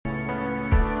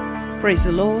Praise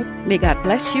the Lord. May God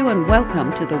bless you and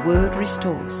welcome to The Word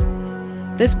Restores.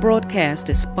 This broadcast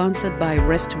is sponsored by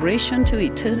Restoration to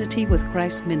Eternity with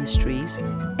Christ Ministries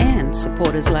and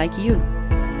supporters like you.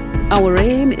 Our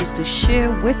aim is to share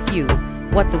with you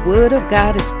what the Word of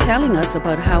God is telling us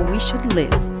about how we should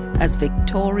live as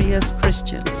victorious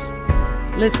Christians.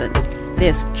 Listen,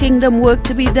 there's kingdom work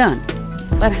to be done,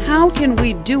 but how can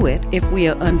we do it if we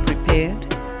are unprepared?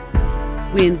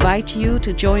 We invite you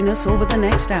to join us over the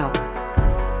next hour.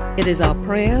 It is our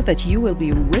prayer that you will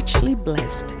be richly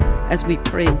blessed as we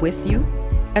pray with you,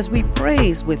 as we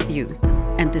praise with you,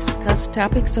 and discuss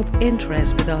topics of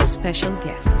interest with our special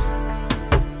guests.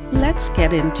 Let's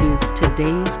get into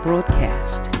today's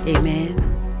broadcast. Amen.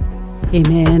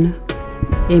 Amen.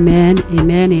 Amen.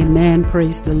 Amen. Amen.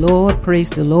 Praise the Lord. Praise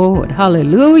the Lord.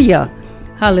 Hallelujah.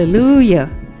 Hallelujah.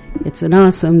 It's an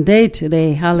awesome day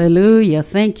today. Hallelujah.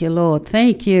 Thank you, Lord.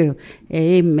 Thank you.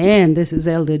 Amen. This is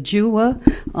Elder Jua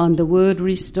on The Word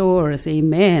Restores.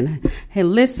 Amen. Hey,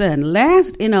 listen,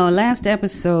 in our last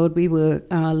episode, we were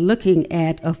looking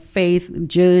at a faith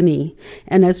journey.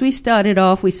 And as we started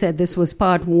off, we said this was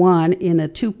part one in a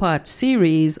two-part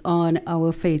series on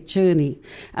our faith journey.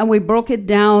 And we broke it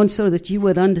down so that you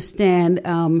would understand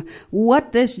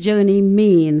what this journey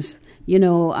means. You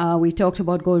know, we talked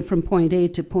about going from point A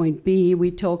to point B. We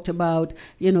talked about,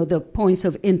 the points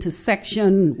of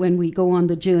intersection when we go on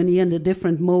the journey and the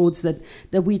different modes that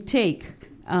we take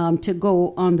to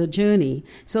go on the journey.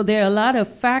 So there are a lot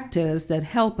of factors that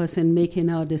help us in making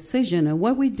our decision. And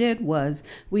what we did was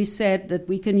we said that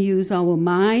we can use our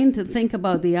mind to think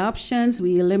about the options.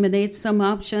 We eliminate some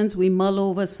options. We mull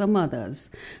over some others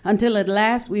until at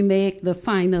last we make the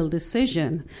final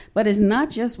decision. But it's not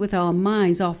just with our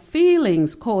minds. Our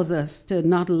feelings cause us to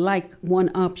not like one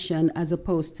option as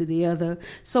opposed to the other.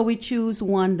 So we choose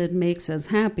one that makes us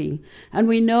happy. And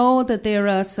we know that there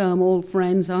are some old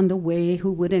friends on the way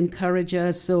who would encourage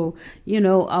us. So,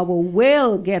 our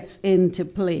will comes into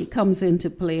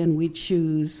play, and we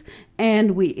choose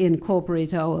and we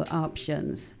incorporate our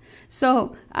options.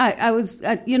 So I was,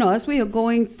 as we are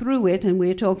going through it, and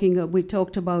we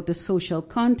talked about the social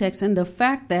context and the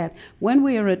fact that when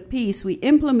we are at peace, we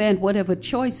implement whatever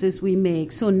choices we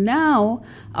make. So now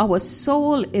our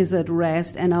soul is at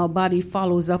rest, and our body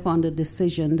follows up on the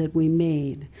decision that we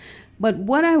made. But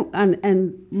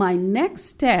my next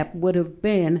step would have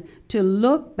been to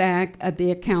look back at the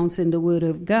accounts in the Word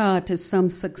of God to some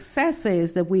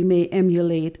successes that we may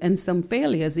emulate and some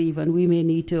failures even we may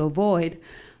need to avoid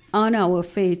on our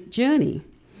faith journey.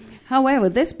 However,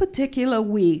 this particular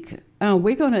week,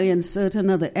 we're going to insert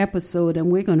another episode,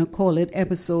 and we're going to call it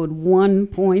episode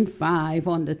 1.5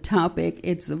 on the topic,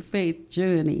 It's a Faith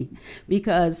Journey,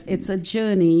 because it's a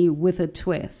journey with a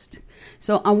twist.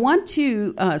 So I want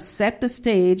to set the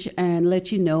stage and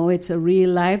let you know it's a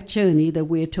real-life journey that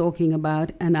we're talking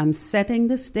about, and I'm setting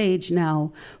the stage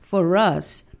now for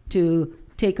us to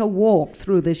take a walk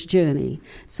through this journey.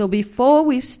 So before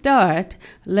we start,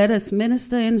 let us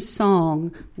minister in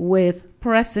song with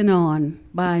Pressing On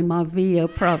by Marvia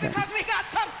Province. Because we got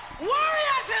some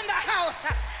warriors in the house.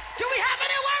 Do we have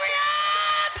any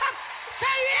warriors?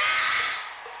 Say yeah!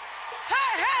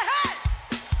 Hey, hey, hey!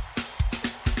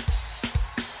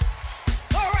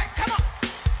 All right, come on.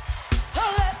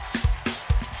 Let's.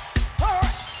 All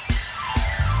right.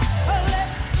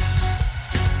 Let's.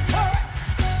 All right.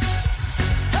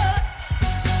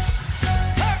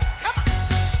 Come on.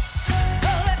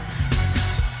 Let's.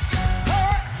 All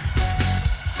right.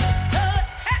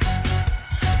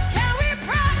 Can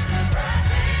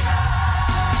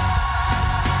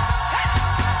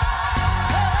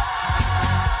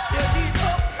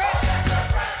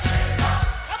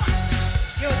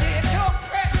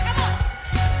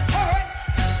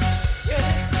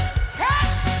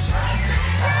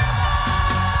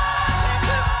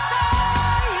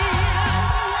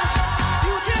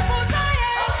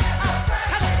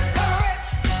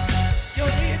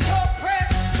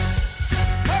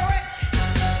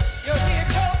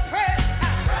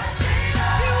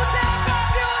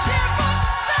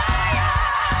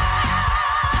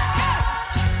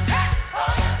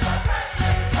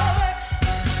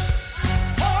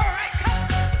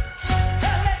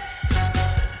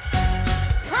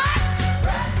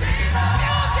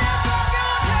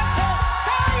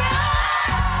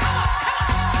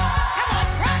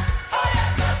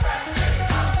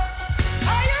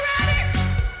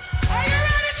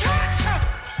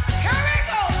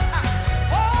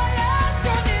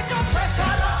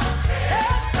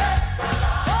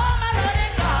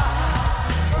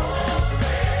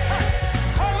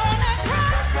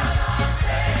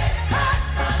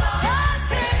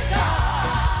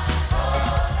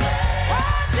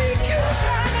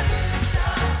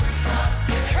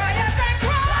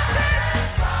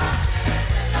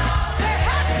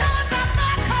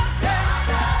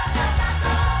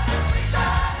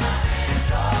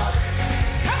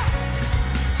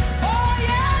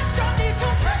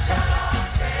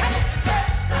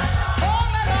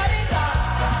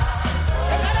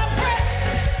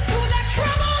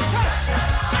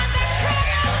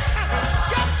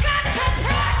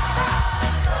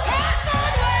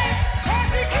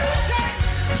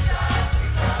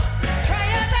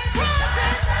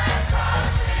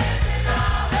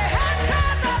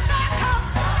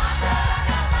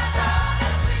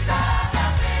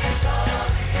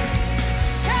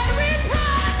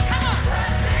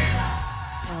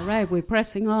right. We're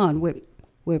pressing on.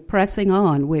 We're pressing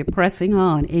on. We're pressing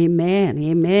on. Amen.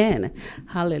 Amen.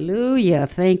 Hallelujah.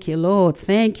 Thank you, Lord.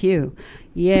 Thank you.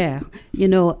 Yeah. You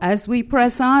know, as we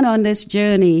press on this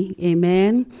journey,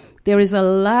 amen, there is a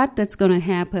lot that's going to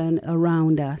happen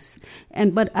around us.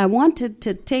 But I wanted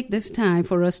to take this time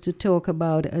for us to talk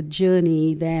about a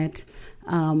journey that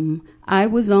I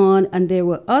was on, and there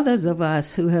were others of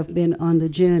us who have been on the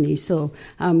journey. So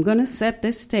I'm going to set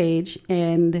the stage,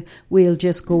 and we'll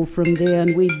just go from there.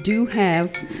 And we do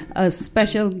have a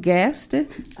special guest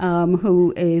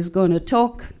who is going to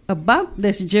talk about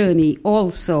this journey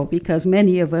also, because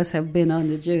many of us have been on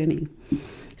the journey.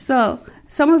 So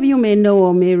some of you may know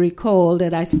or may recall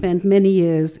that I spent many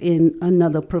years in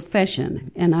another profession,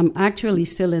 and I'm actually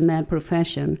still in that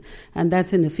profession, and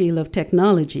that's in the field of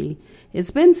technology.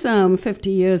 It's been some 50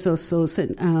 years or so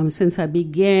since I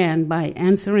began by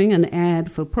answering an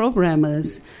ad for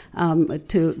programmers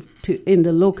in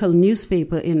the local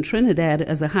newspaper in Trinidad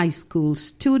as a high school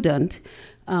student.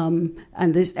 And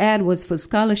this ad was for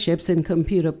scholarships in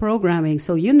computer programming.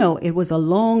 So, you know, it was a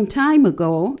long time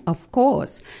ago, of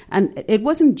course. And it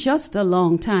wasn't just a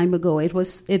long time ago. It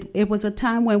was a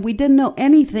time when we didn't know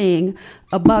anything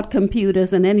about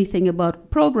computers and anything about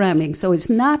programming. So it's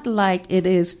not like it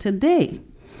is today.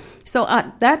 So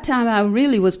at that time, I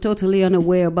really was totally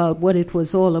unaware about what it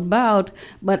was all about,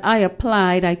 but I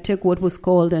applied. I took what was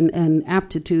called an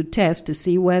aptitude test to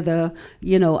see whether,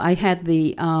 you know, I had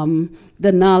the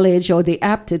knowledge or the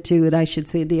aptitude, I should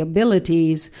say, the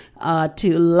abilities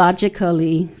to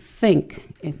logically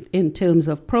think in terms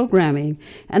of programming.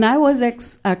 And I was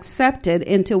accepted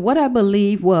into what I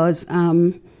believe was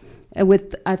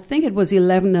I think it was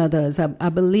 11 others. I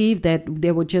believe that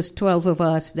there were just 12 of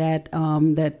us that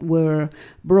were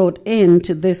brought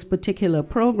into this particular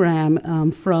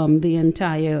program from the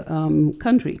entire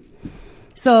country.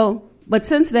 So, but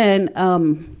since then,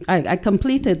 I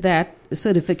completed that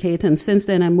certificate, and since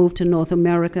then I moved to North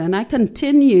America, and I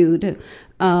continued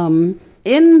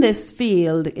in this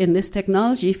field, in this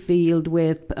technology field,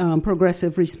 with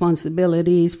progressive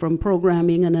responsibilities from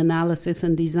programming and analysis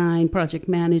and design, project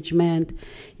management,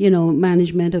 you know,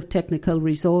 management of technical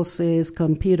resources,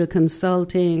 computer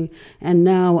consulting, and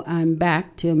now I'm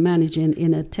back to managing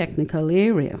in a technical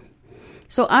area.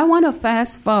 So I want to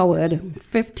fast forward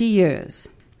 50 years.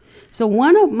 So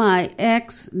one of my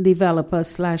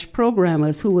ex-developers /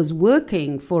 programmers who was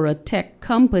working for a tech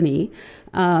company,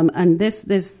 and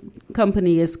this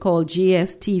company is called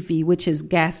GSTV, which is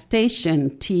Gas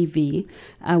Station TV.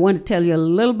 I want to tell you a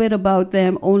little bit about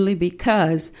them only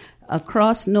because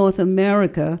across North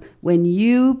America, when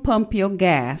you pump your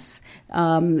gas,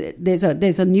 there's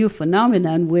a new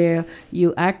phenomenon where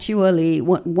you actually,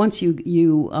 once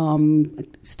you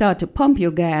start to pump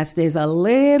your gas, there's a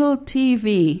little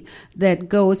TV that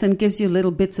goes and gives you little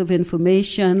bits of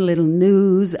information, little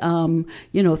news,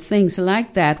 you know, things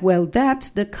like that. Well, that's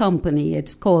the company.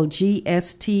 It's called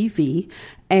GSTV,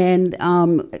 and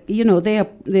you know,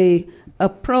 they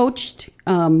approached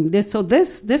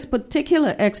this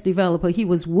particular ex-developer. He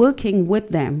was working with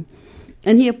them,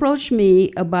 and he approached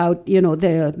me about, you know,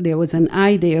 there was an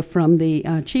idea from the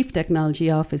chief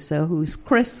technology officer, who's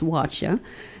Chris Washer,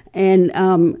 and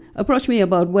approached me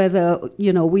about whether,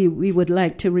 you know, we would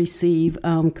like to receive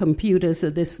computers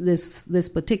that this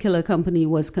particular company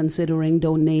was considering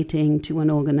donating to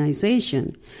an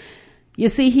organization. You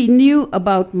see, he knew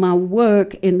about my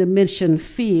work in the mission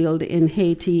field in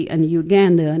Haiti and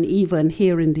Uganda and even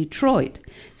here in Detroit.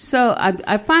 So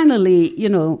I finally, you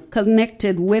know,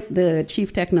 connected with the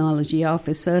Chief Technology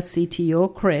Officer,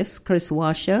 CTO, Chris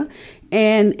Washer,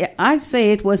 and I'd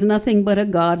say it was nothing but a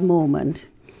God moment,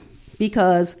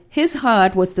 because his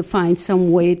heart was to find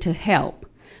some way to help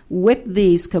with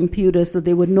these computers that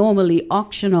they would normally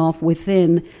auction off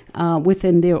within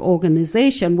their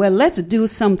organization. Well, let's do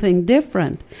something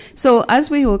different. So as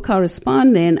we were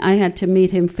corresponding, I had to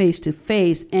meet him face to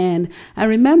face. And I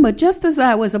remember just as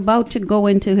I was about to go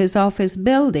into his office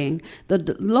building,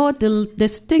 the Lord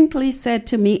distinctly said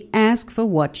to me, "Ask for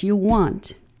what you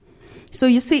want." So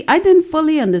you see, I didn't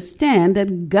fully understand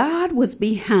that God was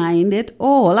behind it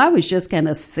all. I was just kind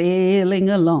of sailing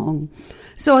along.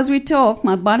 So as we talked,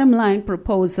 my bottom line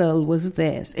proposal was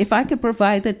this: if I could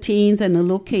provide the teens and the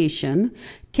location,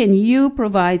 can you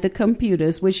provide the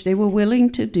computers, which they were willing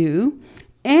to do,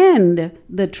 and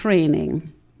the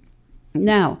training?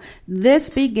 Now,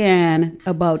 this began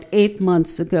about 8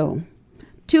 months ago.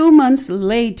 2 months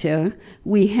later,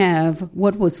 we have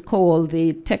what was called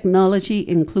the Technology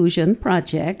Inclusion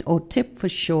Project, or TIP for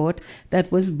short,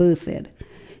 that was birthed.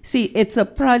 See, it's a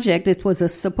project. It was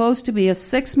supposed to be a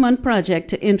 6-month project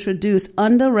to introduce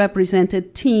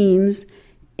underrepresented teens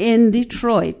in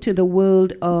Detroit to the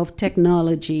world of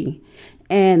technology.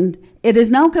 And it is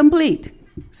now complete.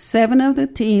 7 of the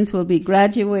teens will be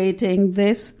graduating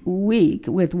this week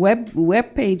with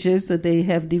web pages that they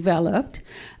have developed,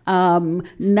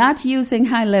 not using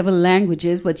high-level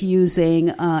languages, but using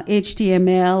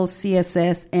HTML,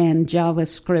 CSS, and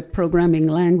JavaScript programming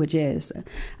languages.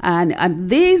 And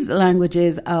these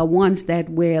languages are ones that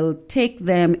will take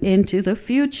them into the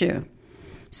future.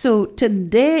 So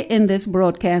today in this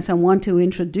broadcast, I want to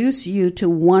introduce you to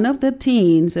one of the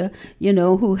teens,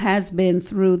 who has been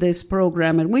through this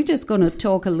program. And we're just going to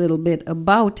talk a little bit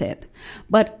about it.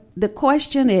 But the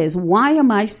question is, why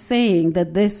am I saying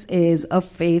that this is a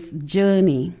faith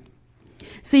journey?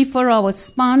 See, for our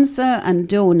sponsor and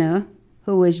donor,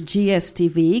 who is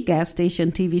GSTV, Gas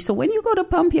Station TV. So when you go to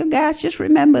pump your gas, just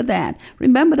remember that.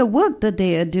 Remember the work that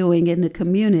they are doing in the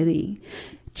community.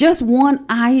 Just one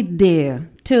idea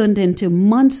turned into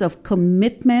months of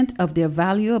commitment of their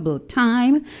valuable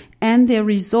time and their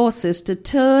resources to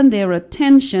turn their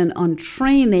attention on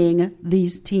training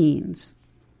these teens.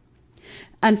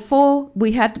 And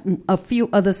we had a few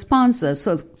other sponsors.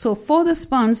 So for the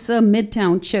sponsor,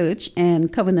 Midtown Church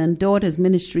and Covenant Daughters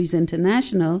Ministries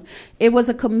International, it was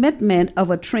a commitment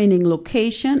of a training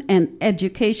location and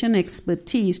education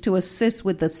expertise to assist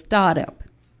with the startup.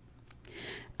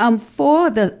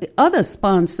 For the other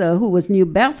sponsor, who was New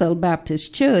Bethel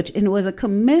Baptist Church, it was a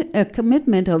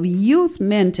commitment of youth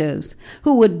mentors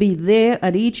who would be there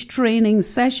at each training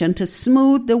session to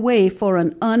smooth the way for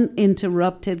an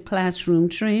uninterrupted classroom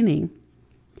training.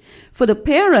 For the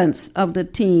parents of the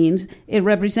teens, it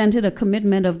represented a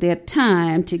commitment of their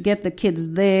time to get the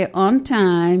kids there on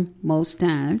time, most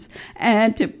times,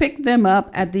 and to pick them up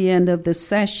at the end of the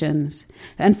sessions.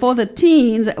 And for the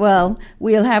teens, well,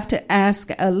 we'll have to ask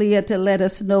Aaliyah to let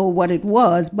us know what it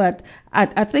was, but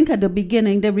I think at the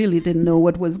beginning they really didn't know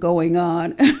what was going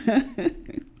on.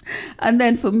 And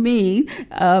then for me,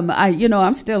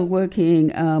 I'm still working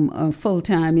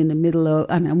full-time and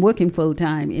I'm working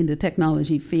full-time in the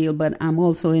technology field, but I'm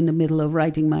also in the middle of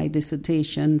writing my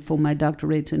dissertation for my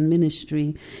doctorate in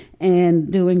ministry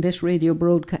and doing this radio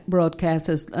broadcast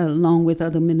along with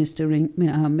other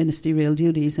ministerial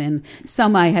duties. And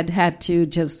some I had to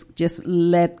just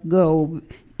let go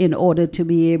in order to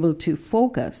be able to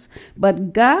focus.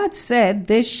 But God said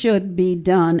this should be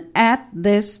done at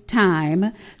this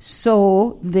time,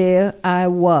 so there I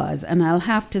was. And I'll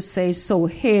have to say, so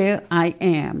here I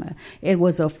am. It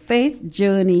was a faith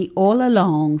journey all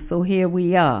along, so here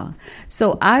we are.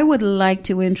 So I would like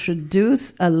to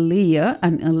introduce Aaliyah.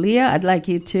 And Aaliyah, I'd like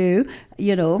you to,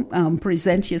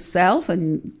 present yourself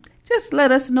and just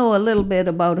let us know a little bit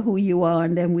about who you are,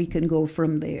 and then we can go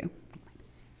from there.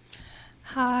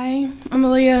 Hi, I'm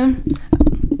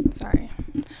Aaliyah. Sorry.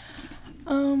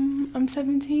 I'm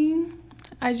 17.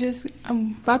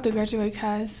 I'm about to graduate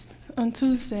CAS on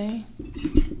Tuesday.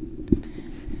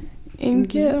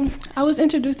 And yeah, I was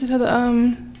introduced to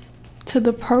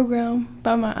the program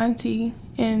by my auntie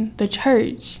in the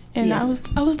church, and yes.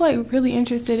 I was like really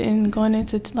interested in going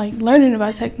into like learning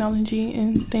about technology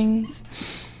and things,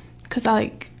 cause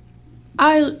I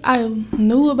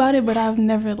knew about it, but I've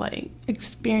never like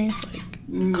experienced like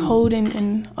coding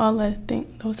and all those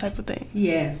type of things.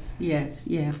 Yes,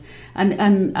 yeah.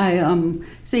 And I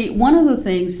see one of the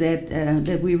things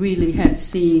that we really had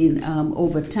seen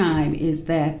over time is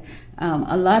that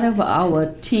a lot of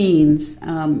our teens,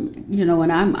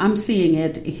 and I'm seeing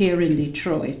it here in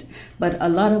Detroit, but a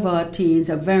lot of our teens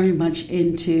are very much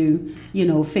into,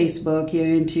 Facebook. You're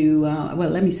into,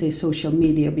 let me say social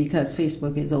media, because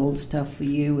Facebook is old stuff for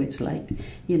you. It's like,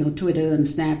 Twitter and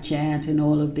Snapchat and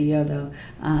all of the other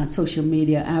social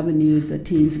media avenues that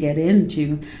teens get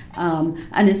into.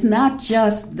 And it's not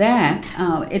just that.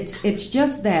 It's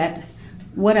just that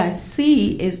what I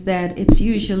see is that it's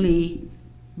usually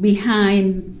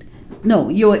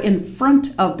you're in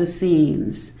front of the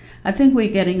scenes. I think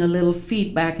we're getting a little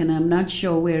feedback, and I'm not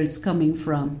sure where it's coming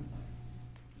from.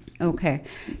 Okay.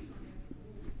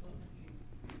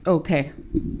 All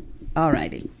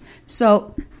righty.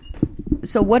 So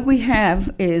what we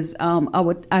have is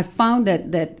I found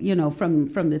that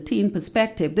from the teen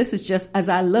perspective, this is just as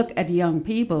I look at young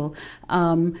people.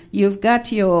 You've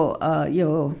got your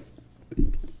your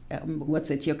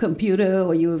computer,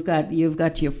 or you've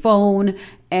got your phone,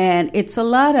 and it's a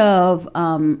lot of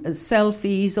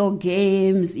selfies or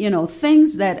games,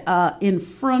 things that are in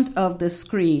front of the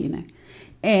screen,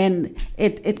 and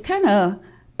it kind of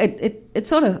it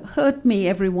sort of hurt me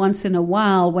every once in a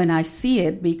while when I see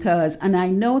it because, and I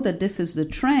know that this is the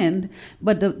trend,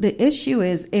 but the issue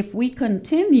is if we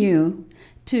continue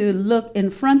to look in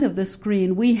front of the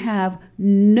screen, we have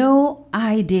no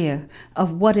idea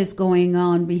of what is going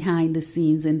on behind the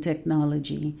scenes in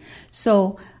technology.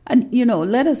 So, and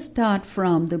let us start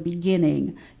from the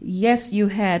beginning. Yes, you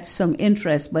had some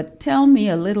interest, but tell me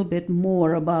a little bit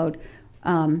more about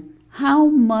how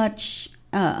much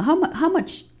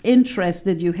interest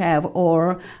did you have,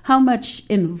 or how much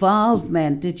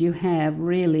involvement did you have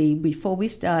really before we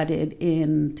started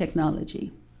in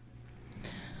technology?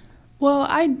 Well,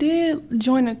 I did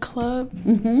join a club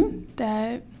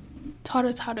that taught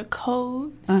us how to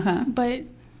code, but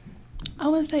I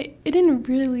would say it didn't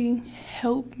really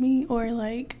help me, or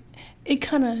it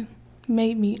kind of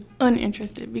made me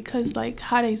uninterested because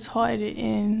how they taught it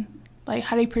and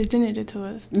how they presented it to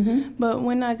us. But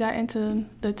when I got into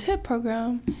the TIP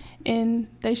program and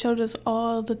they showed us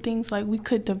all the things we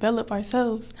could develop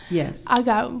ourselves, yes, I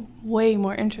got way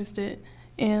more interested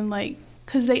in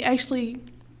because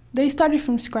they started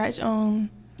from scratch on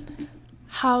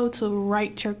how to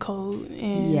write your code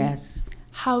and yes,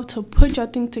 how to put your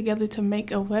thing together to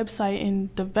make a website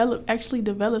and develop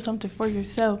something for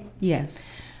yourself.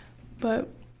 Yes. But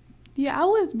yeah, I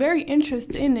was very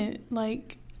interested in it.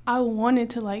 I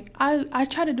wanted to I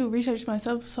tried to do research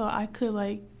myself so I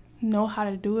could know how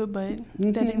to do it, but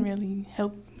that didn't really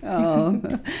help. Oh,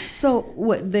 so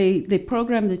what the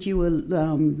program that you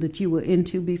were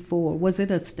into before, was it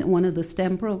one of the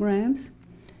STEM programs?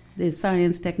 The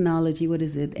science, technology, what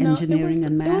is it? Engineering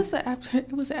and math?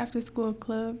 It was an after school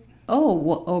club. Oh,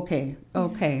 well, okay.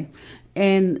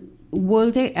 And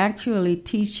were they actually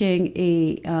teaching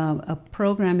a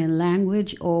program in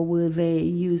language, or were they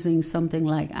using something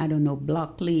like, I don't know,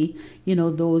 Blockly,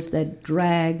 those that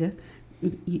drag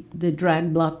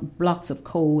blocks of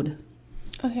code?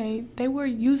 Okay, they were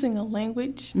using a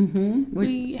language. Mm-hmm. Do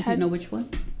you know which one?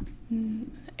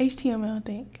 HTML, I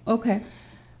think. Okay.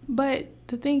 But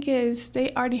the thing is,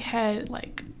 they already had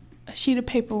a sheet of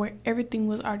paper where everything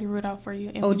was already wrote out for you,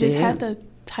 and we just had to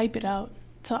type it out.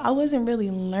 So I wasn't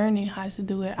really learning how to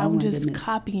do it. I was just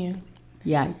copying.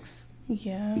 Yikes.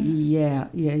 Yeah.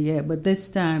 Yeah. But this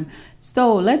time,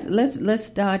 so let's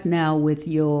start now with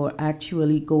your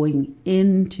actually going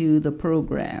into the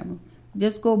program.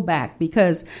 Just go back,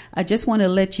 because I just want to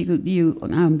let you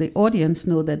the audience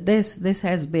know that this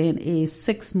has been a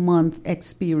 6-month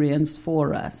experience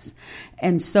for us,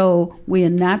 and so we are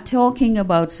not talking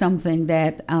about something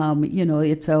that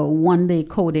it's a one-day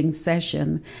coding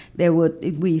session.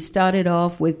 We started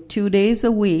off with 2 days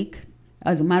a week.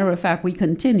 As a matter of fact, we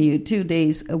continued 2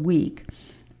 days a week.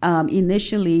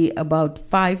 Initially about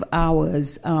 5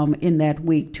 hours in that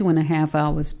week, 2.5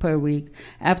 hours per week.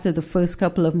 After the first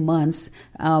couple of months,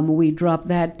 we dropped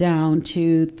that down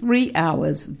to 3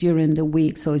 hours during the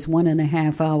week. So it's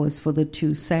 1.5 hours for the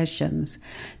 2 sessions.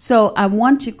 So I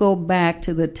want to go back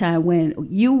to the time when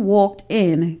you walked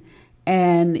in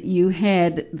and you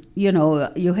had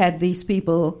these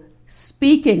people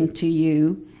speaking to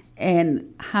you.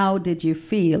 And how did you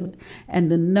feel? And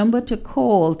the number to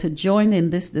call to join in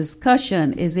this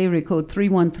discussion is area code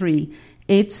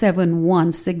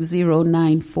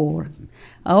 313-871-6094.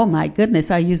 Oh my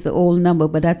goodness, I used the old number,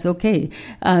 but that's okay.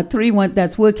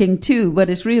 That's working too,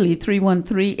 but it's really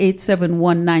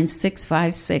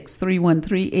 313-871-9656.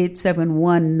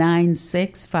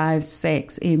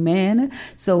 313-871-9656. Amen.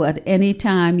 So at any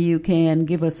time you can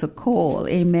give us a call.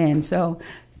 Amen. So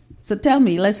tell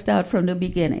me, let's start from the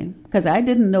beginning, because I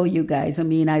didn't know you guys. I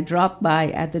mean, I dropped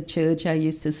by at the church. I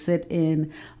used to sit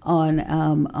in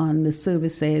on the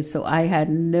services, so I had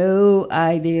no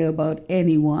idea about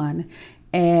anyone.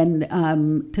 And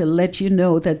to let you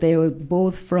know that they were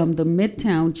both from the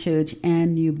Midtown Church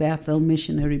and New Bethel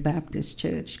Missionary Baptist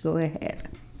Church. Go ahead.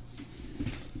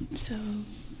 So,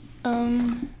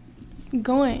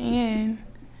 going in,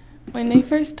 when they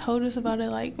first told us about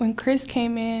it, when Chris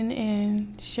came in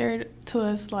and shared to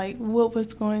us, what we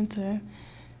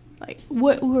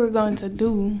were going to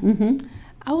do,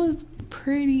 I was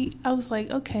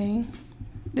like, okay,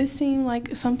 this seemed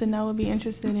like something I would be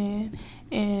interested in,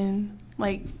 and,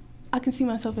 I can see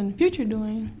myself in the future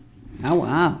doing. Oh,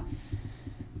 wow.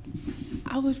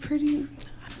 I was pretty...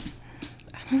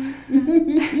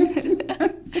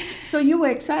 So you were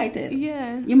excited.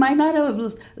 Yeah. You might not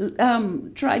have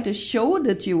tried to show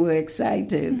that you were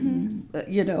excited,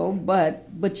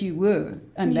 but but you were,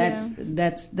 and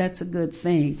that's a good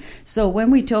thing. So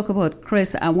when we talk about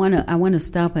Chris, I wanna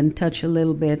stop and touch a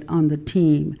little bit on the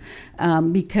team,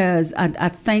 because I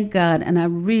thank God, and I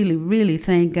really, really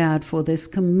thank God for this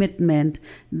commitment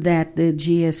that the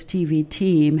GSTV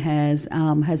team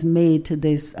has made to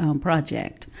this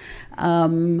project.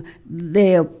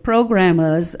 Their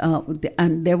programmers,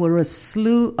 and there were a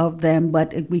slew of them,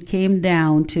 but we came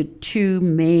down to two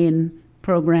main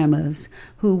programmers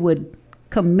who would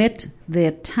commit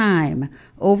their time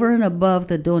over and above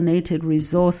the donated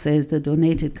resources, the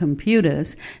donated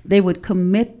computers. They would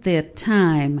commit their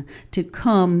time to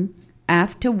come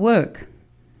after work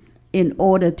in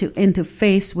order to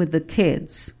interface with the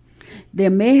kids.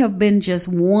 There may have been just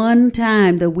one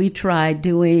time that we tried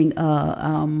doing,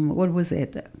 what was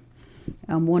it?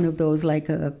 One of those like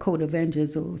a Code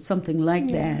Avengers or something like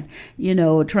that,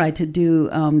 tried to do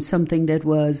something that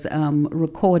was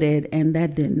recorded, and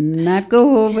that did not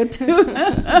go over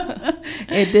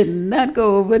it did not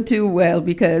go over too well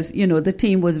because, the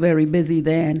team was very busy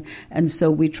then, and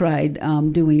so we tried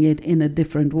doing it in a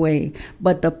different way.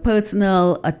 But the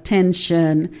personal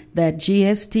attention that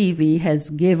GSTV has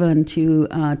given to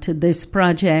this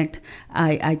project,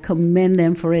 I commend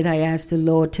them for it. I ask the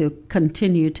Lord to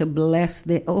continue to bless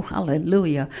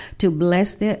to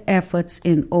bless their efforts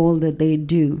in all that they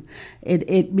do.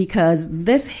 Because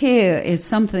this here is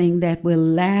something that will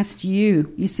last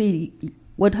you. You see,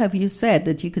 what have you said?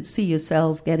 That you could see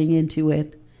yourself getting into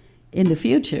it in the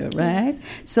future, right?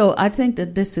 Yes. So I think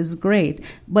that this is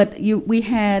great. But we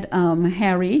had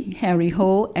Harry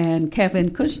Ho and Kevin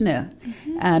Kushner,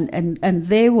 mm-hmm. and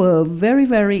they were very,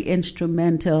 very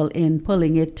instrumental in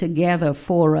pulling it together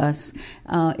for us.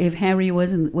 If Harry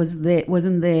wasn't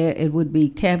there, it would be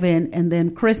Kevin, and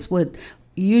then Chris would.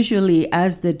 Usually,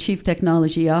 as the chief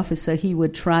technology officer, he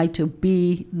would try to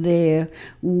be there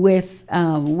with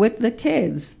the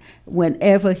kids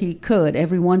whenever he could.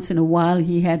 Every once in a while,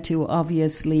 he had to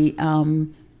obviously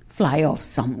fly off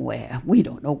somewhere. We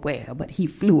don't know where, but he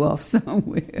flew off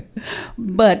somewhere.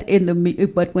 But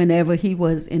whenever he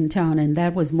was in town, and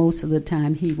that was most of the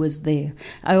time, he was there.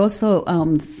 I also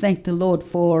thank the Lord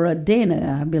for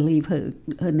Dana, I believe her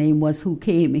name was, who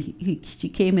came. She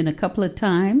came in a couple of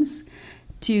times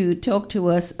to talk to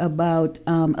us about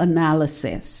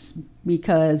analysis,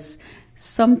 because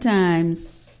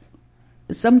sometimes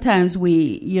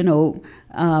we,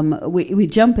 we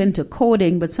jump into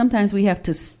coding, but sometimes we have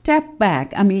to step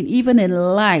back. I mean, even in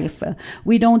life,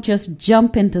 we don't just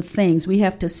jump into things. We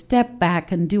have to step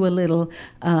back and do a little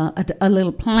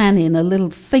planning, a little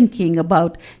thinking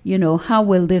about, how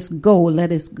will this go?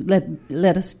 Let us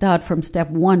start from step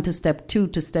 1 to step 2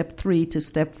 to step 3 to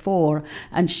step 4.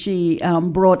 And she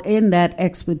brought in that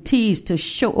expertise to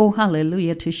show,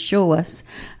 to show us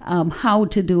how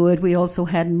to do it. We also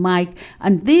had Mike,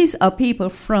 and these are people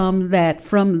from the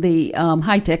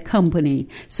high-tech company.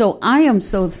 So I am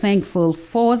so thankful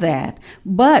for that.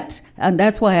 And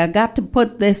that's why I got to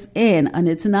put this in, and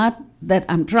it's not that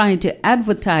I'm trying to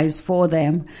advertise for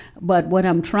them, but what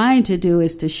I'm trying to do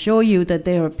is to show you that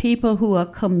there are people who are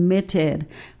committed.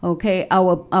 Okay,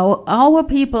 our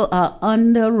people are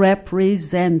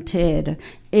underrepresented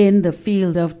in the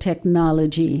field of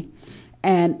technology.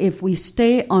 And if we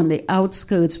stay on the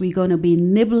outskirts, we're going to be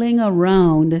nibbling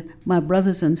around, my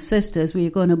brothers and sisters, we're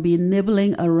going to be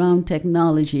nibbling around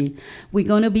technology. We're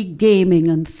going to be gaming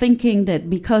and thinking that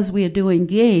because we're doing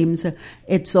games,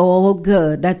 it's all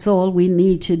good. That's all we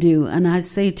need to do. And I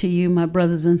say to you, my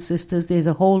brothers and sisters, there's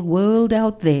a whole world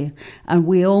out there. And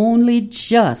we only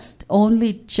just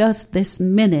this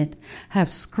minute have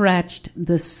scratched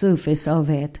the surface of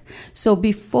it. So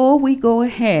before we go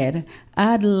ahead,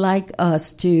 I'd like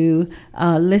us to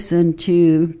listen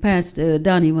to Pastor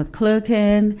Donnie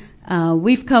McClurkin.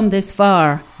 We've come this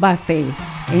far by faith.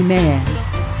 Amen.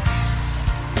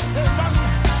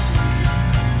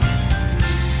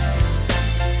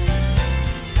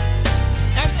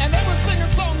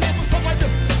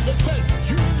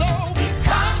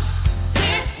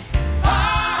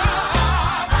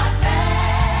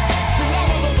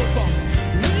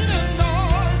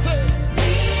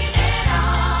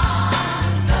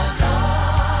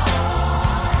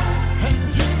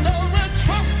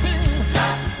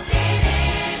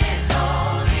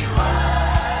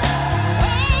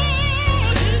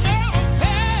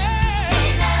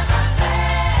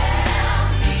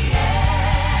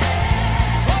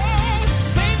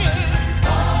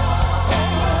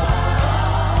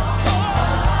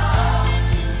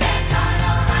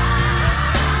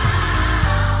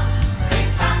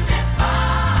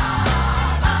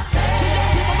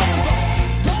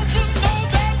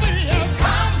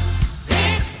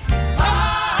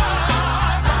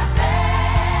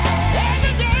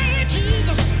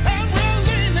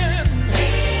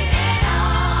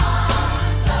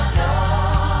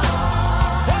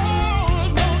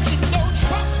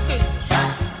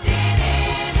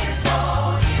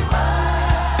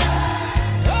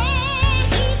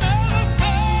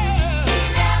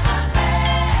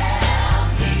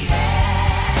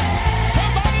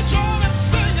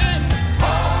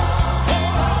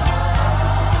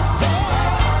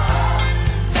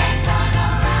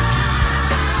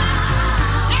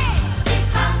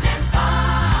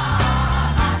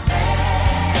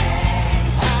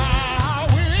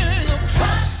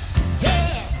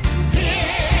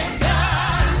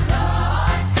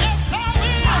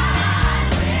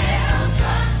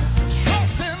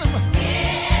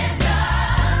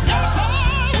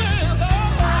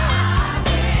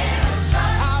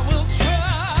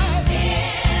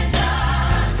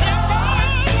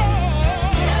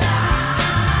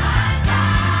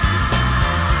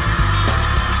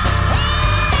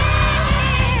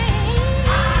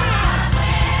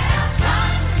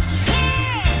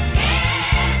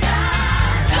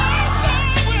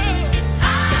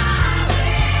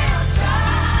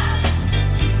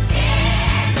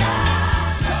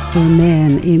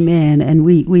 Amen, amen. And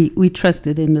we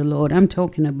trusted in the Lord. I'm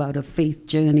talking about a faith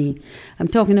journey. I'm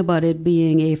talking about it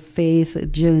being a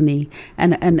faith journey.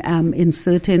 And I'm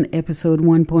inserting episode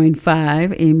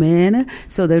 1.5, amen,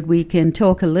 so that we can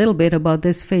talk a little bit about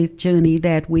this faith journey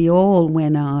that we all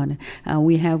went on.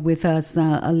 We have with us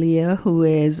Aaliyah, who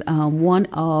is one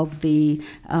of the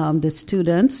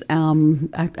students.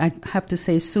 I have to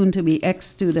say soon to be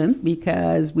ex-student,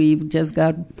 because we've just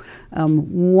got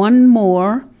one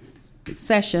more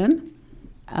session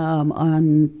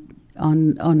on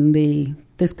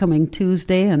this coming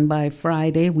Tuesday, and by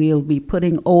Friday we'll be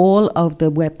putting all of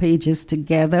the web pages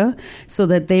together so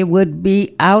that they would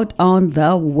be out on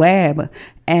the web.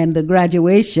 And the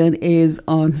graduation is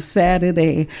on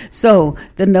Saturday. So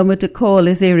the number to call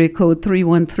is area code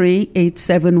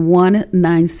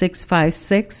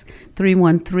 313-871-9656.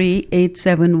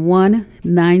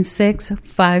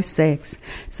 313-871-9656.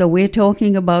 So we're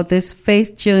talking about this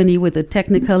faith journey with the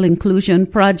Technical Inclusion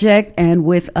Project and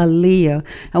with Aaliyah.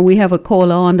 And we have a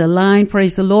caller on the line.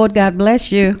 Praise the Lord. God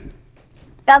bless you.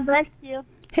 God bless you.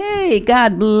 Hey,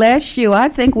 God bless you. I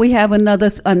think we have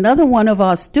another one of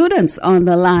our students on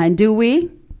the line. Do we?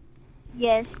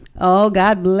 Yes. Oh,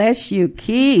 God bless you,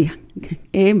 Key.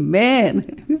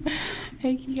 Amen.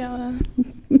 Hey, Kiala.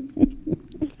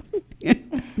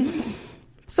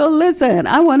 So listen,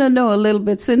 I want to know a little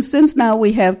bit. Since now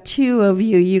we have two of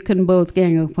you, you can both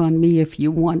gang up on me if you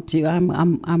want to.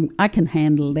 I can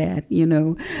handle that, you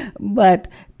know. But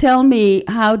tell me,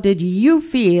 how did you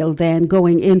feel then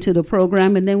going into the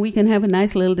program, and then we can have a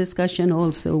nice little discussion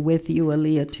also with you,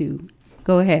 Aaliyah, too.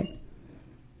 Go ahead.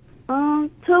 To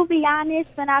be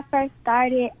honest, when I first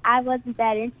started, I wasn't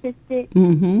that interested.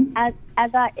 Mm-hmm. I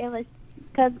thought it was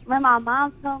because when my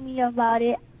mom told me about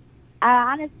it,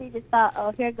 I honestly just thought,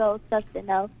 oh, here goes something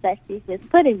else that she's just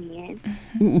putting me in.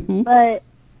 Mm-hmm. But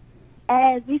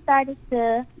as we started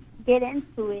to get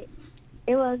into it,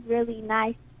 it was really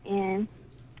nice. And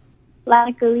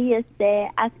like Aaliyah said,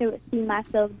 I could see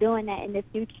myself doing that in the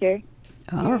future.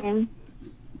 Oh. And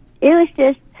it was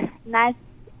just nice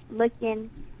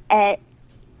looking at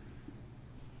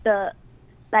the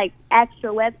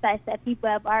actual websites that people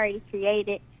have already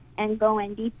created and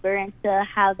going deeper into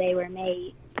how they were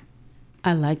made.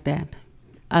 I like that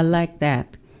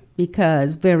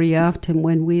because very often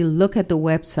when we look at the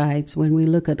websites, when we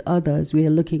look at others, we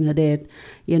are looking at it,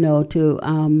 you know, to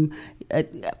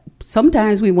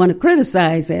sometimes we want to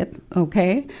criticize it,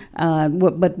 okay,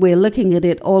 but we're looking at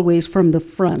it always from the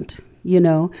front. You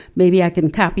know, maybe I can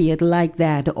copy it like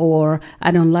that, or I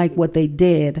don't like what they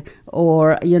did,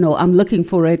 or, you know, I'm looking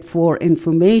for it for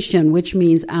information, which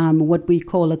means I'm what we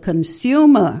call a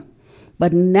consumer.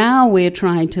 But now we're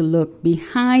trying to look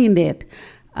behind it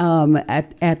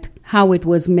at how it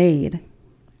was made.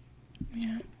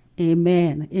 Yeah.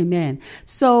 Amen. Amen.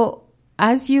 So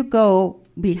as you go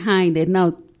behind it,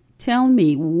 now tell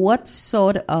me, what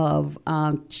sort of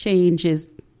changes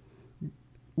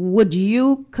would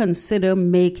you consider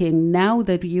making now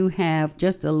that you have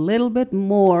just a little bit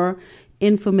more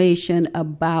information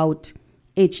about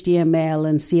HTML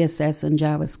and CSS and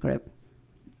JavaScript?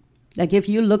 Like if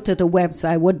you looked at a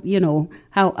website, what, you know,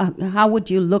 how would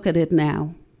you look at it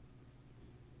now?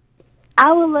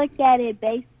 I would look at it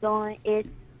based on its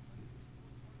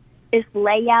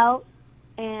layout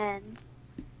and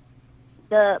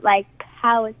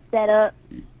how it's set up.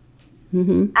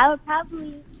 Mm-hmm. I would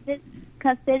probably, just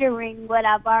considering what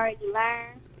I've already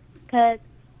learned, because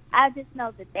I just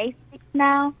know the basics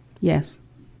now. Yes.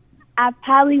 I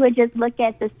probably would just look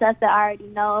at the stuff that I already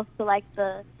know, so like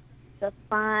the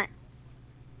font,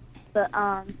 the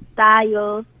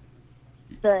styles,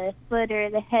 the footer,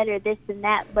 the header, this and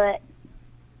that, but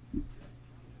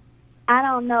I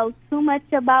don't know too much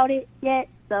about it yet,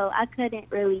 so I couldn't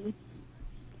really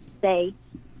say.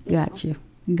 Got you.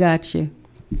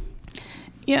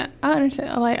 Yeah, I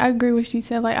understand. Like, I agree with what she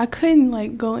said. Like, I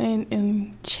couldn't, go in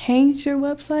and change your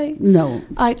website. No.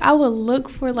 Like, I would look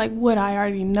for, what I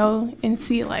already know and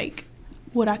see,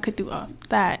 what I could do off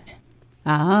that.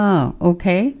 Ah,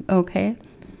 okay. Yeah.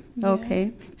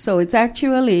 Okay. So it's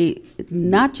actually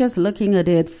not just looking at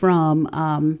it from,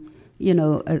 a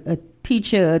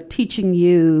teacher teaching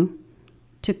you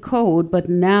to code, but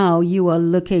now you are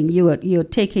you're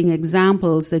taking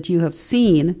examples that you have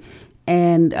seen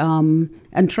and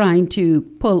trying to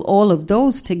pull all of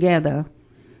those together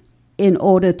in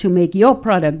order to make your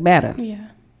product better. Yeah.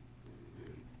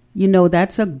 You know,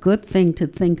 that's a good thing to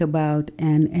think about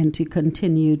and to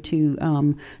continue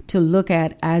to look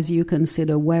at as you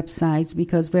consider websites,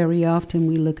 because very often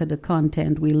we look at the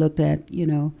content, we look at,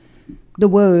 the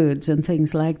words and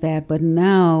things like that, but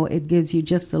now it gives you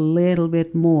just a little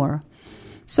bit more.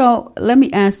 So let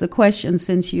me ask the question,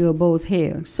 since you're both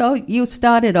here. So you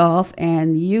started off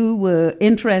and you were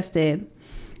interested,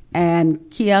 and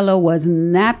Kiala was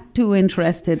not too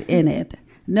interested in it.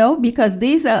 No, because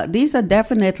these are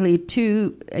definitely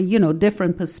two,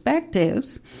 different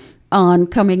perspectives on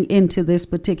coming into this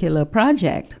particular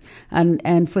project.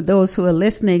 And for those who are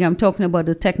listening, I'm talking about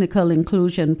the Technical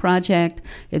Inclusion Project.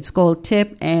 It's called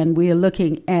TIP, and we are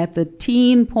looking at the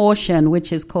teen portion,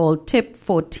 which is called TIP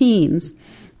for Teens,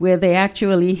 where they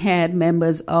actually had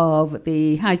members of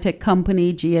the high-tech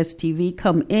company GSTV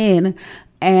come in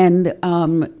and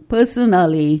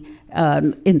personally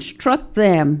instruct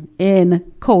them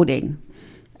in coding.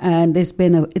 And this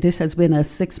has been a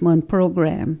 6-month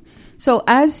program. So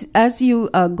as you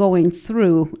are going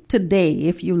through today,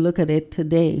 if you look at it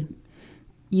today,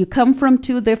 you come from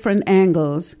two different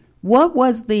angles. What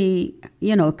was the,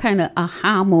 kind of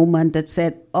aha moment that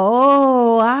said,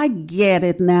 oh, I get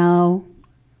it now?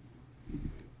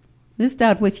 Let's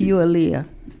start with you, Aaliyah.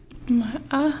 My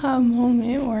aha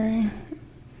moment, or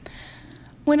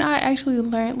when I actually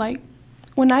learned,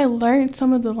 when I learned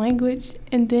some of the language,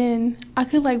 and then I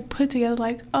could put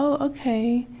together oh,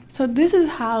 okay, so this is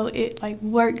how it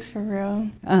works for real.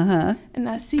 Uh-huh. And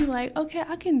I see okay,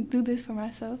 I can do this for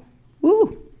myself.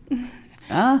 Ooh.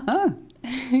 Uh-huh.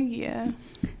 Yeah.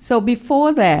 So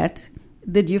before that,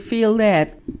 did you feel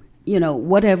that,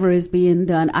 whatever is being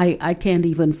done, I can't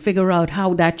even figure out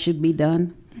how that should be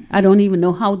done? I don't even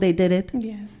know how they did it?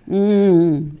 Yes.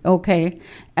 Okay.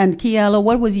 And Kiala,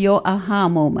 what was your aha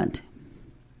moment?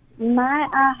 My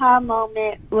aha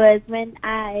moment was when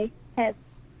I had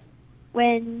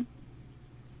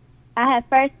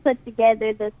first put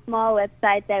together the small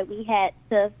website that we had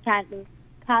to kind of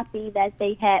copy that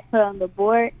they had put on the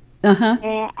board. Uh-huh.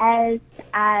 And as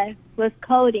I was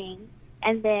coding,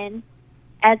 and then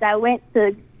as I went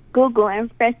to Google and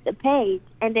refreshed the page,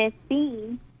 and then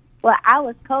seeing what I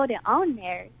was coding on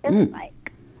there, it was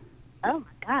oh my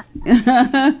God.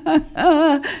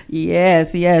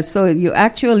 Yes. So you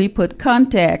actually put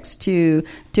context to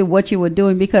what you were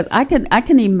doing, because I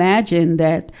can imagine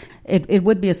that it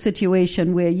would be a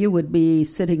situation where you would be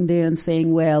sitting there and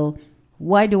saying, well,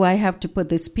 why do I have to put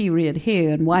this period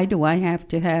here? And why do I have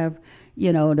to have,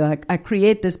 I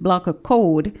create this block of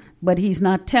code, but he's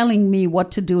not telling me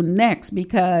what to do next,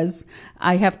 because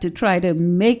I have to try to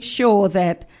make sure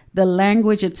that the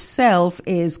language itself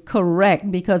is correct,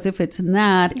 because if it's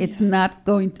not, it's not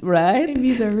going to, right? And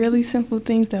these are really simple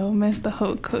things that will mess the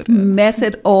whole code up. Mess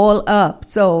it all up.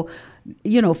 So,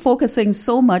 focusing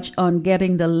so much on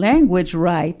getting the language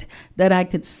right that I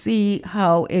could see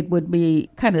how it would be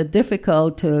kind of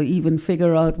difficult to even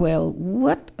figure out, well,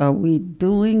 what are we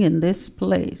doing in this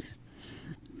place?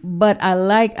 But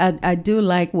I do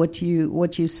like what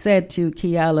you said to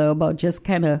Kiala about just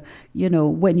kind of,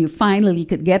 when you finally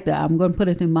could get there, I'm going to put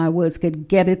it in my words, could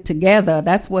get it together.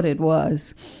 That's what it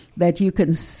was, that you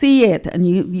can see it, and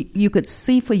you could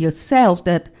see for yourself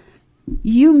that,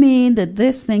 you mean that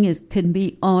this thing can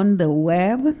be on the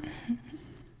web?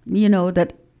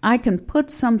 That I can put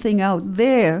something out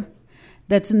there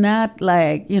that's not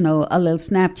like, a little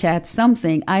Snapchat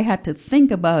something. I had to think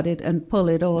about it and pull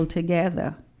it all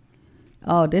together.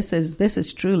 Oh, this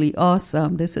is truly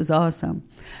awesome. This is awesome.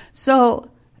 So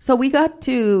we got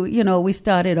to, we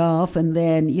started off, and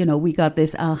then, we got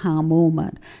this aha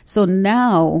moment. So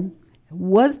now,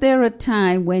 was there a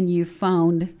time when you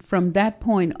found from that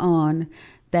point on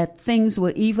that things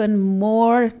were even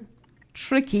more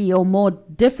tricky or more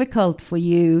difficult for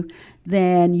you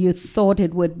than you thought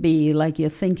it would be? Like you're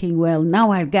thinking, well,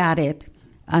 now I've got it.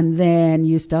 And then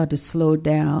you start to slow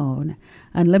down.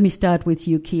 And let me start with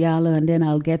you, Kiala, and then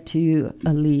I'll get to you,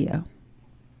 Aaliyah.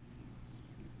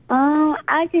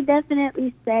 I could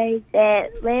definitely say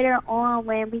that later on,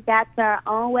 when we got to our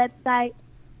own website,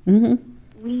 it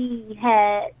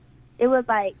was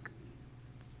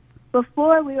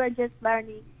before we were just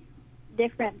learning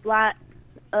different blocks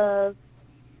of,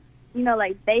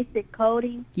 basic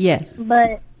coding. Yes.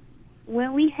 But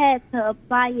when we had to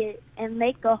apply it and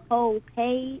make a whole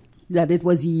page. That it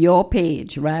was your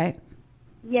page, right?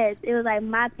 Yes, it was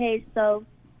my page. So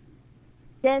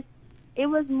it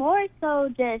was more so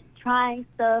just trying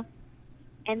stuff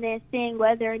and then seeing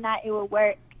whether or not it would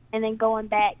work, and then going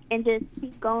back and just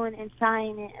keep going and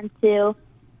trying it until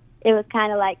it was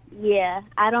kind of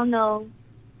I don't know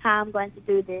how I'm going to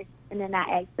do this. And then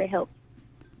I asked for help.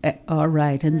 All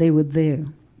right, and they were there.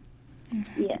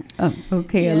 Yeah. Oh,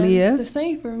 okay, yeah, Aaliyah? The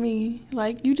same for me.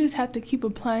 You just have to keep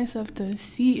applying stuff to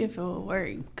see if it will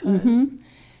work. Because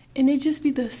And it just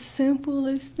be the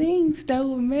simplest things that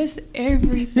will mess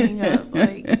everything up.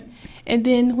 Like, and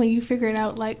then when you figure it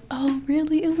out, like, oh,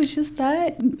 really? It was just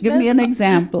that? Give me an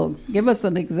example. Give us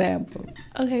an example.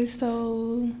 Okay,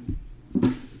 so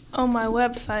on my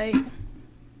website,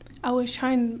 I was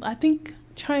trying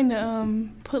to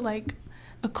put like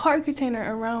a card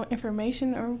container around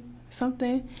information or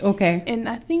something. Okay. And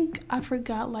I think I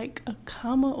forgot like a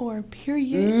comma or a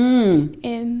period,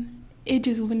 and it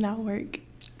just would not work.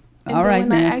 And All right,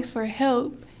 when I now. asked for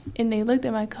help and they looked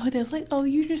at my code, they was like, oh,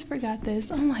 you just forgot this.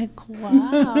 I'm like,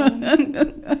 wow.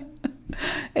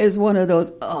 It's one of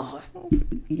those,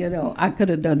 I could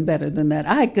have done better than that.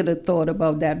 I could have thought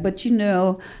about that. But,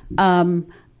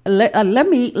 let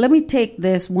me take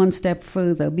this one step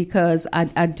further, because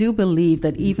I do believe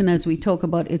that even as we talk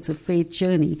about it's a faith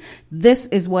journey, this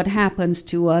is what happens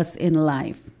to us in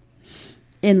life.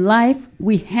 In life,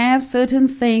 we have certain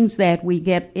things that we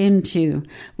get into.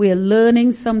 We are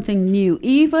learning something new,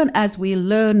 even as we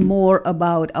learn more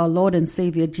about our Lord and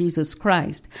Savior Jesus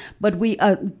Christ. But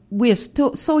we're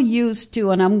still so used to,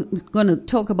 and I'm going to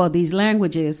talk about these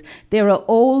languages. There's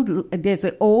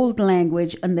an old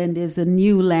language, and then there's a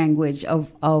new language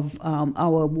of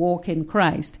our walk in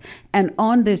Christ. And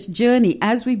on this journey,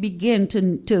 as we begin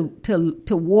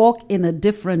to walk in a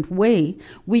different way,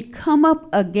 we come up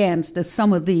against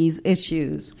some of these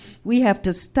issues. We have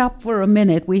to stop for a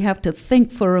minute. We have to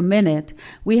think for a minute.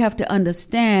 We have to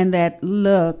understand that,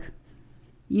 look,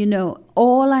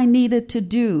 all I needed to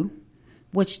do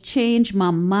was change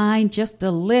my mind just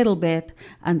a little bit,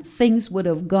 and things would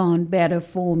have gone better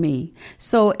for me.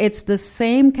 So it's the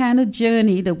same kind of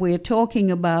journey that we're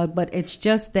talking about, but it's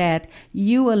just that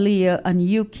you, Aaliyah, and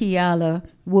you, Kiala,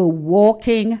 were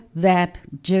walking that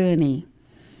journey.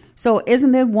 So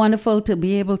isn't it wonderful to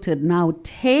be able to now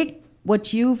take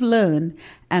what you've learned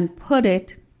and put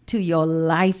it to your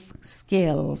life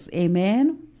skills?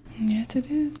 Amen? Yes,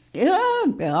 it is. Yeah,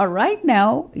 all right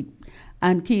now.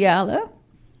 And Kiala?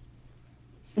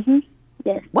 Mm-hmm.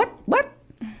 Yes. What?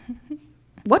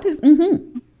 What is,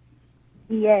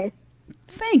 Yes.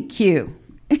 Thank you.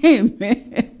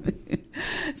 Amen.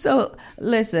 So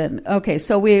listen, okay,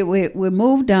 so we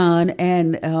moved on,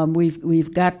 and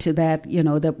we've got to that,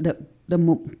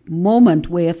 the moment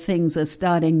where things are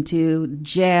starting to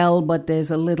gel, but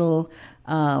there's a little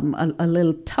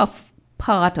tough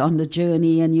part on the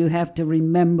journey, and you have to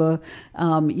remember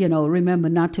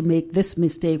not to make this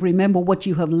mistake. Remember what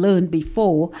you have learned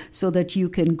before so that you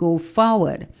can go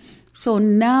forward. So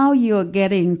now you're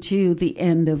getting to the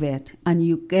end of it, and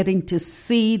you're getting to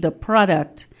see the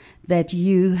product that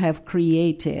you have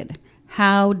created.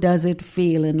 How does it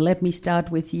feel? And let me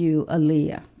start with you,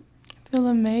 Aaliyah. I feel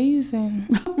amazing.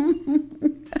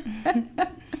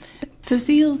 To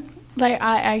see like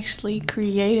I actually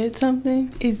created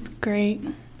something is great.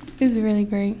 It's really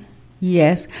great.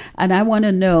 Yes, and I want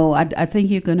to know, I think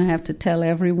you're going to have to tell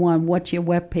everyone what your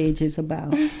webpage is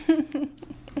about.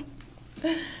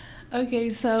 Okay,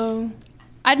 so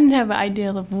I didn't have an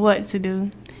idea of what to do.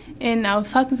 And I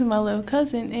was talking to my little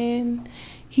cousin, and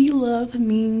he loved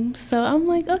memes. So I'm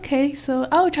like, okay, so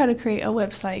I would try to create a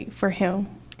website for him.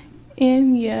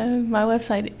 And yeah, my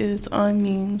website is on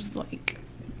memes, like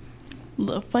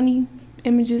little funny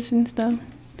images and stuff.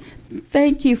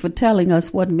 Thank you for telling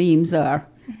us what memes are.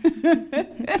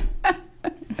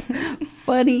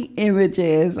 Funny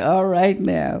images. All right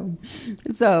now.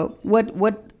 So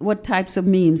what types of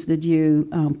memes did you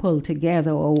pull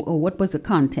together, or what was the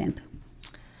content?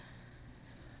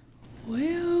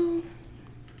 Well,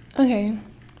 okay.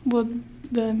 Well,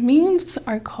 the memes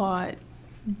are called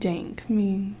dank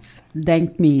memes.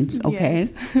 Dank memes, okay.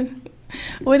 Yes.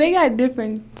 Well, they got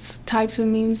different types of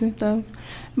memes and stuff,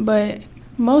 but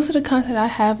most of the content I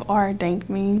have are dank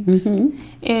memes. Mm-hmm.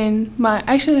 And I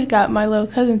actually got my little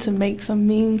cousin to make some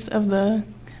memes of the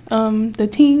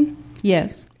team.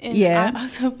 Yes. And yeah. I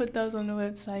also put those on the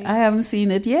website. I haven't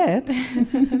seen it yet.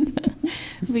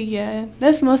 But yeah,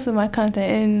 that's most of my content.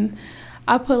 And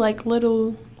I put like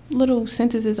little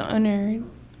sentences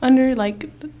under like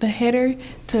the header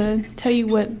to tell you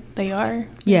what they are.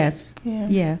 Yes.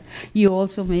 Yeah. You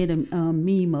also made a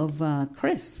meme of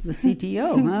Chris, the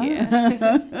CTO, huh?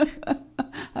 Yeah.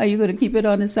 Are you going to keep it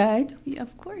on the side? Yeah,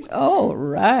 of course. All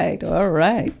right.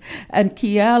 And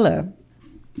Kiala,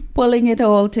 pulling it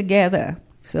all together.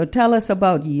 So tell us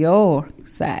about your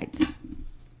site.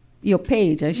 Your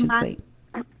page, I should say.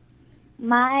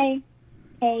 My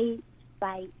page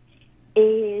site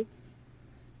is...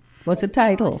 What's the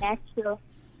title?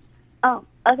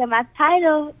 My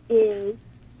title is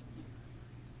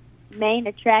Main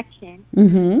Attraction.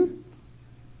 Mm-hmm.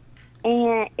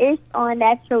 And it's on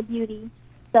natural beauty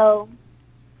So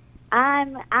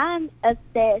I'm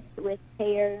obsessed with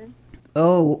hair.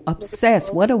 Oh,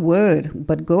 obsessed. What a word.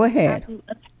 But go ahead. I'm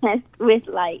obsessed with,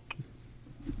 like,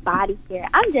 body hair.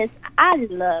 I just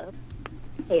love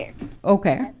hair.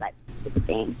 Okay. That's, like, the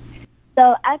thing.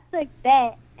 So I took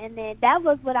that, and then that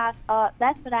was what I thought.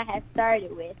 That's what I had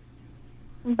started with.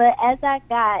 But as I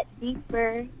got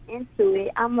deeper into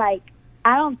it, I'm like,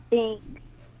 I don't think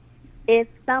if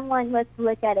someone was to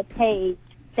look at a page,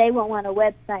 they would want a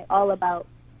website all about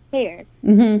hair.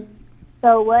 Mm-hmm.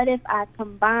 So what if I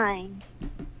combine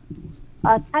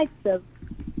all types of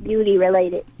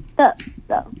beauty-related stuff?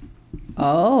 So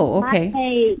Okay. my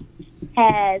page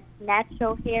has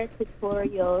natural hair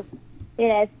tutorials. It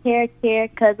has hair care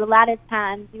because a lot of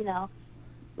times, you know,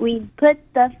 we put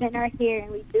stuff in our hair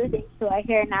and we do things to our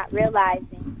hair not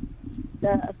realizing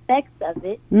the effects of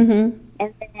it. Mm-hmm.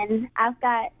 And then I've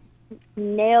got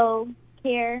nail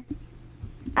care.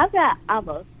 I've got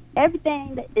almost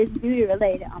everything that is beauty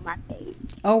related on my page.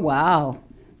 Oh, wow.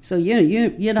 So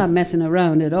you're not messing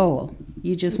around at all.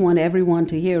 You just want everyone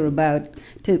to hear about,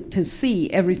 to see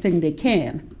everything they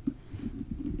can.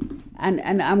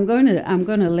 And I'm going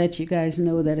to let you guys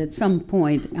know that at some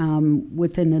point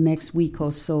within the next week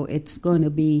or so, it's going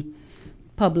to be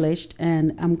published,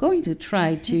 and I'm going to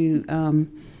try to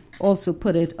also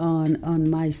put it on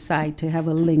my site to have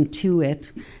a link to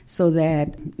it, so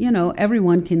that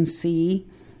everyone can see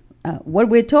what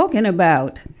we're talking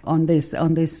about on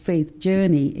this faith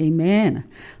journey. Amen.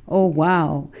 Oh,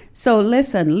 wow. So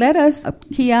listen, let us,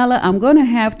 Kiala, I'm going to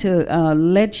have to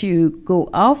let you go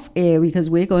off air because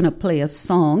we're going to play a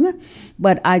song.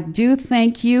 But I do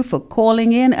thank you for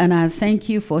calling in, and I thank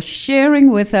you for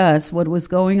sharing with us what was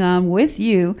going on with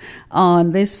you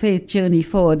on this faith journey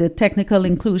for the Technical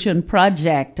Inclusion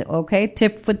Project, okay?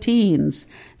 Tip for Teens.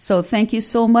 So thank you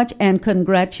so much, and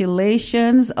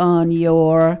congratulations on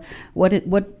your,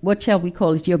 what shall we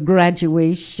call it, your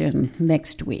graduation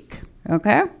next week,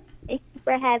 okay? Thank you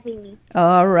for having me.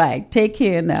 All right. Take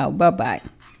care now. Bye-bye.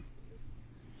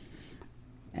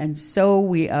 And so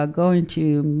we are going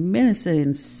to minister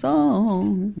in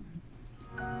song.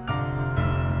 Why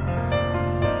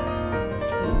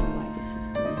this is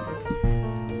doing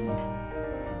this?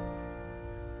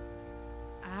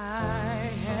 I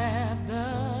have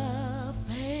the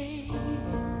faith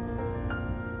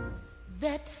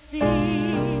that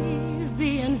sees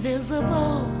the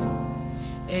invisible,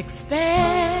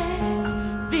 expects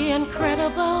the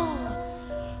incredible,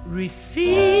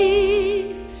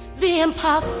 receives the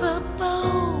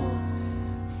impossible,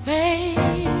 faith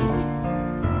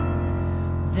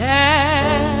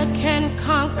that can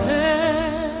conquer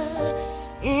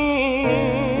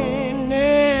anything,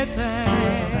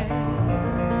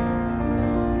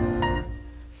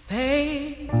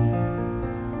 faith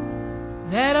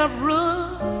that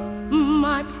uproots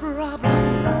my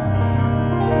problem,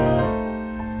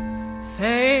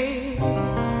 faith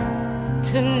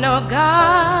to know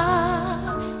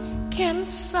God can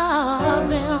solve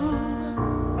them,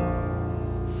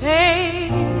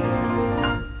 faith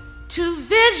to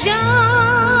vision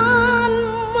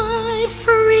my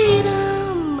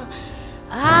freedom.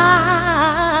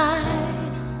 I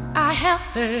have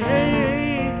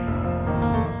faith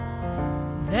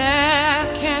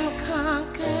that can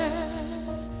conquer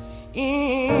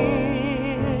anything,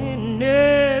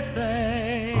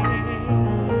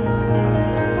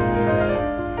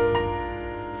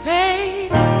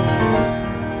 faith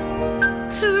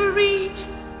to reach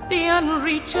the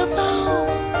unreachable,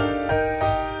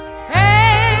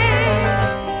 faith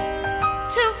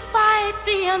to fight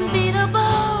the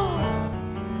unbeatable,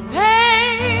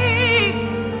 faith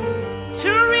to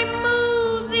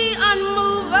remove the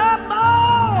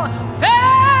unmovable,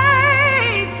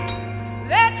 faith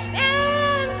that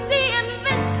stands the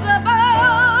invincible,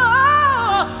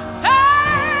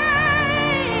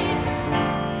 faith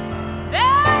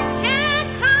that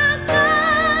can conquer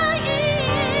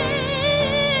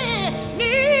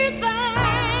anything.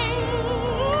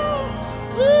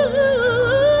 Ooh,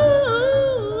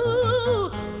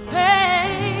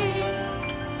 faith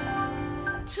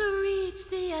to reach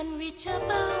the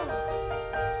unreachable,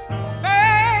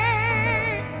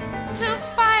 faith to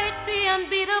fight the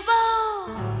unbeatable,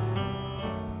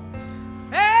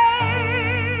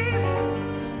 faith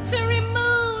to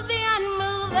remove the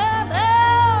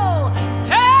unmovable,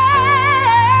 faith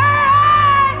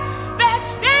that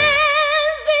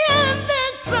stands the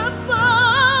invincible.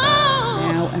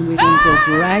 Now, and we're going to go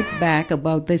right back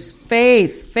about this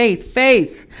faith.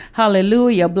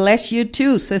 Hallelujah. Bless you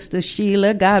too, Sister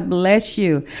Sheila. God bless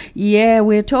you. Yeah,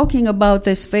 we're talking about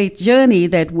this faith journey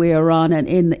that we're on,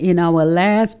 and in our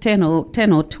last 10 or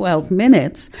 12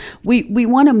 minutes, we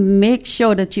want to make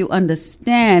sure that you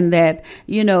understand that,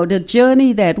 you know, the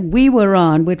journey that we were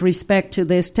on with respect to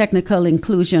this technical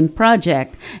inclusion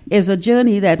project is a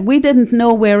journey that we didn't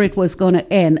know where it was going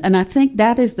to end. And I think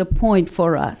that is the point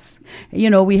for us. You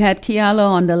know, we had Kiala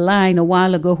on the line a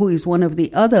while ago, who is one of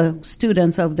the other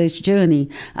students of this journey,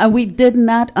 and we did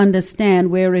not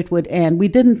understand where it would end. We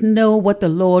didn't know what the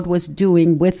Lord was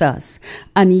doing with us,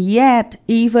 and yet,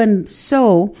 even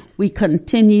so, we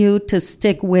continue to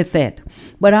stick with it.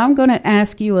 But I'm going to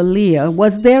ask you, Aaliyah,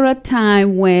 was there a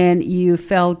time when you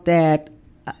felt that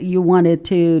you wanted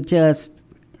to just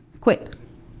quit?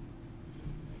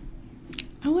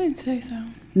 I wouldn't say so.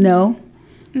 No?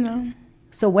 No.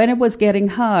 So when it was getting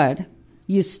hard,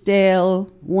 you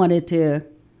still wanted to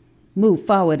move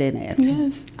forward in it?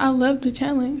 Yes, I love the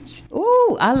challenge.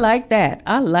 Ooh, I like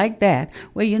that.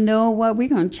 Well, you know what? We're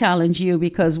going to challenge you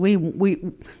because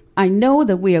I know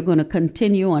that we are going to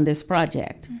continue on this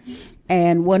project. Mm-hmm.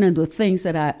 And one of the things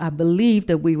that I believe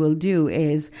that we will do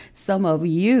is some of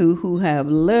you who have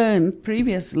learned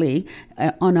previously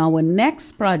on our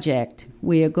next project,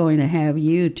 we are going to have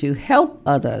you to help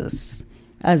others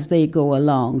as they go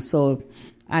along. So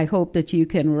I hope that you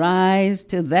can rise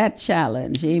to that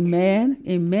challenge. Amen.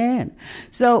 Amen.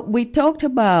 So we talked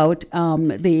about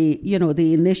the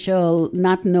initial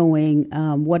not knowing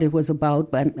what it was about,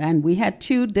 and we had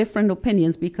two different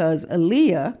opinions because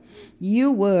Aaliyah,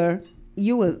 you were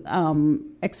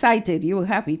excited, you were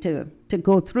happy to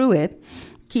go through it.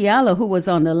 Kiala, who was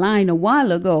on the line a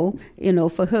while ago, you know,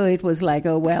 for her it was like,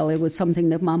 oh well, it was something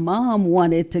that my mom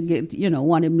wanted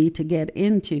me to get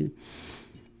into.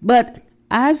 But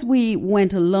as we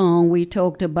went along, we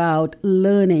talked about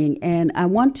learning, and I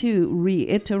want to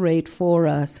reiterate for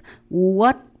us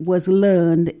what was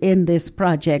learned in this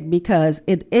project, because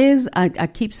it is, I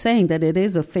keep saying that it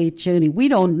is a faith journey. We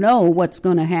don't know what's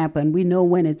going to happen. We know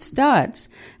when it starts,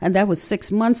 and that was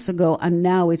 6 months ago, and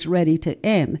now it's ready to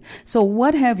end. So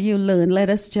what have you learned? Let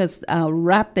us just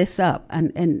wrap this up,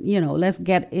 and let's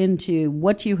get into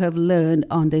what you have learned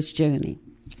on this journey.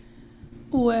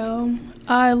 Well,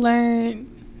 I learned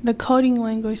the coding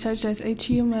language such as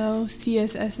HTML,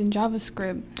 CSS, and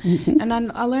JavaScript. Mm-hmm.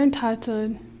 And I learned how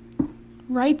to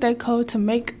write that code to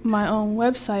make my own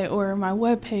website or my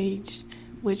web page,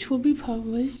 which will be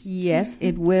published. Yes,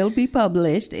 it will be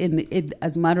published.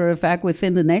 As a matter of fact,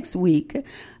 within the next week,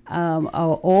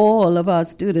 all of our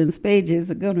students' pages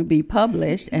are going to be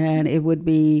published, and it would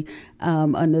be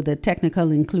under the Technical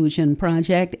Inclusion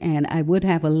Project, and I would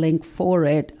have a link for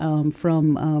it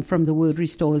from the Word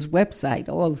Restores website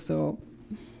also.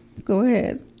 Go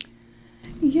ahead.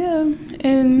 Yeah,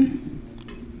 and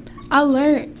I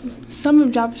learned some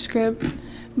of JavaScript,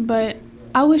 but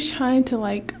I was trying to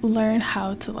learn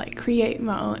how to create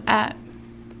my own app.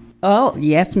 Oh,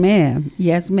 yes, ma'am.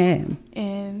 Yes, ma'am.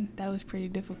 And that was pretty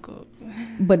difficult.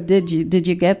 But did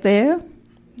you get there?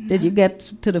 No. Did you get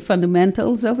to the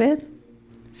fundamentals of it?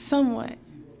 Somewhat.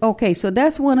 Okay, so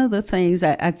that's one of the things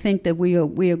I think that we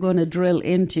are going to drill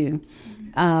into.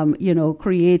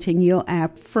 Creating your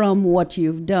app from what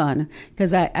you've done.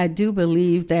 Because I do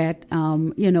believe that,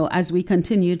 as we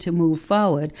continue to move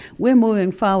forward, we're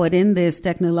moving forward in this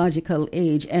technological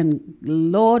age. And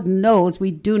Lord knows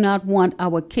we do not want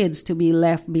our kids to be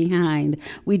left behind.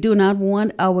 We do not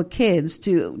want our kids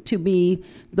to be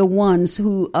the ones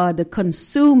who are the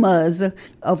consumers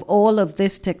of all of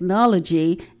this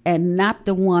technology and not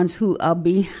the ones who are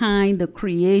behind the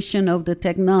creation of the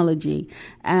technology.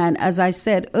 And as I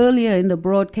said earlier in the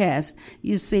broadcast,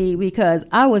 you see, because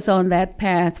I was on that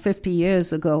path 50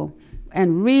 years ago,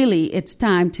 and really it's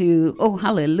time to, oh,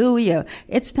 hallelujah,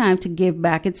 it's time to give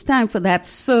back. It's time for that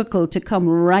circle to come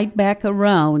right back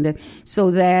around so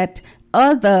that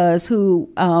others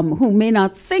who may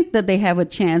not think that they have a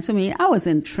chance. I mean, I was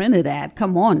in Trinidad.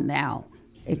 Come on now.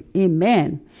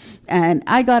 Amen. And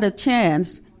I got a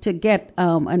chance to get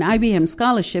an IBM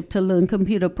scholarship to learn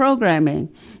computer programming.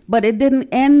 But it didn't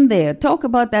end there. Talk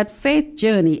about that faith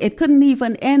journey. It couldn't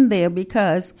even end there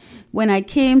because when I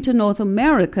came to North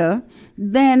America,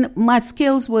 then my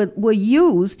skills were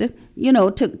used,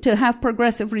 to have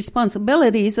progressive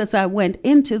responsibilities as I went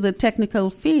into the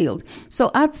technical field. So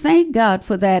I thank God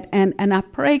for that, and I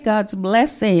pray God's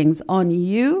blessings on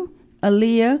you,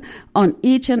 Aaliyah, on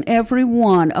each and every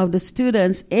one of the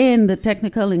students in the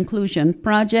Technical Inclusion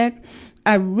Project.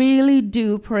 I really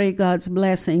do pray God's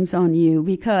blessings on you,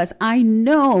 because I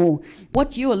know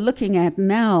what you're looking at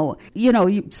now.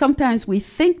 Sometimes we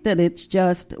think that it's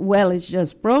just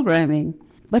programming,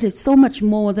 but it's so much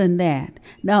more than that.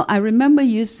 Now, I remember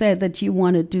you said that you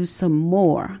want to do some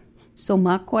more. So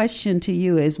my question to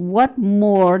you is, what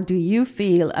more do you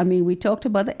feel? I mean, we talked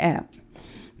about the app,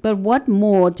 but what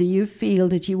more do you feel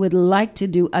that you would like to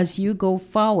do as you go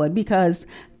forward? Because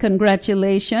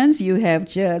congratulations, you have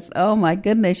just, oh my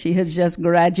goodness, she has just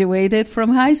graduated from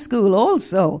high school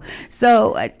also.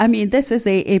 So, I mean, this is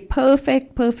a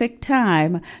perfect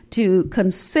time to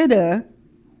consider,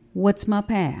 what's my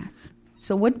path?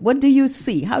 So what do you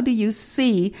see? How do you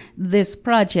see this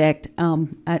project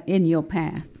in your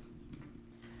path?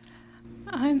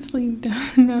 I honestly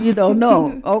don't know. You don't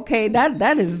know. Okay,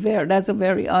 that's a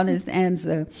very honest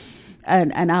answer.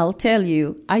 And I'll tell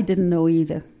you, I didn't know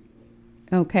either.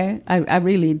 Okay, I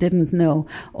really didn't know.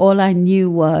 All I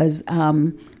knew was,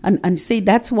 and see,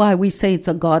 that's why we say it's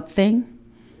a God thing.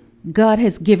 God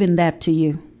has given that to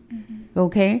you. Mm-hmm.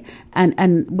 Okay,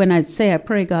 and when I say I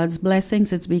pray God's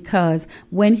blessings, it's because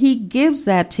when He gives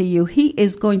that to you, He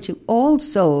is going to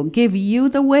also give you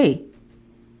the way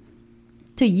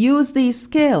to use these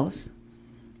skills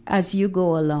as you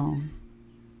go along.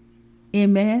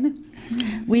 Amen.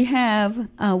 We had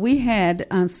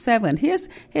 7. Here's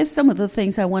some of the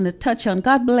things I want to touch on.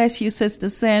 God bless you, Sister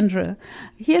Sandra.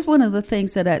 Here's one of the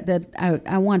things that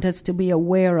I want us to be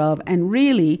aware of, and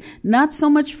really not so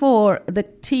much for the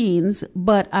teens,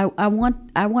 but I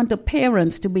want the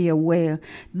parents to be aware.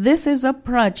 This is a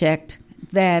project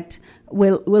that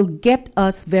will get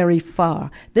us very far.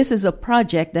 This is a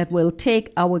project that will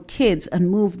take our kids and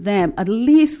move them, at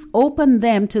least open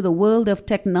them to the world of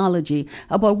technology,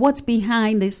 about what's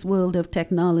behind this world of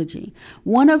technology.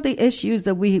 One of the issues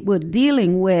that we were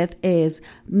dealing with is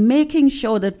making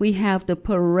sure that we have the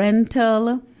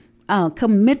parental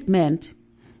commitment,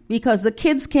 because the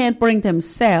kids can't bring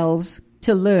themselves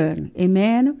to learn.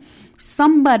 Amen.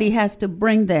 Somebody has to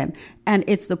bring them, and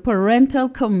it's the parental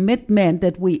commitment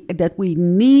that we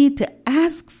need to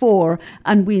ask for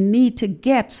and we need to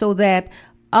get, so that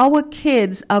our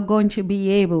kids are going to be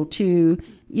able to,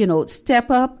 step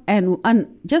up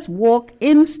and just walk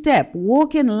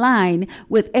in line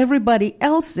with everybody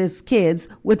else's kids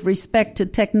with respect to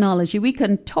technology. We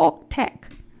can talk tech.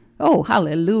 Oh,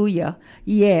 hallelujah.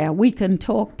 Yeah, we can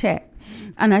talk tech.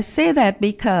 And I say that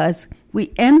because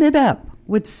we ended up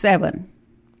with 7.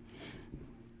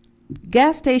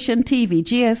 Gas Station TV,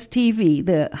 GSTV,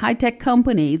 the high-tech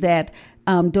company that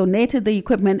donated the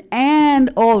equipment and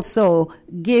also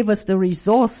gave us the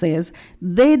resources,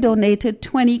 they donated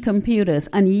 20 computers,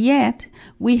 and yet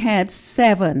we had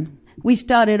 7. We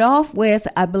started off with,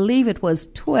 I believe it was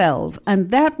 12, and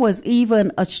that was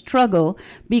even a struggle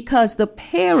because the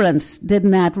parents did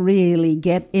not really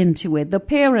get into it. The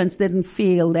parents didn't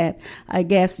feel that, I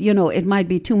guess, it might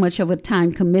be too much of a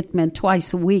time commitment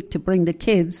twice a week to bring the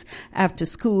kids after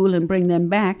school and bring them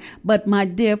back. But my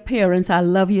dear parents, I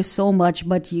love you so much,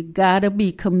 but you gotta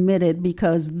be committed,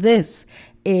 because this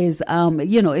is,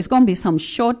 it's going to be some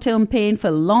short-term pain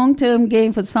for long-term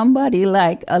gain for somebody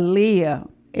like Aaliyah.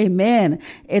 Amen.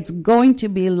 It's going to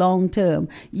be long term.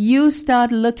 You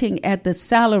start looking at the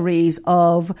salaries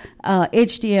of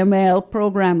HTML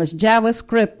programmers,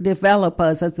 JavaScript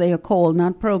developers, as they are called,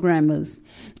 not programmers.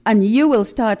 And you will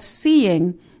start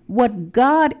seeing what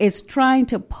God is trying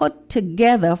to put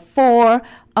together for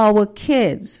our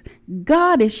kids.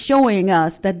 God is showing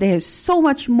us that there's so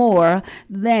much more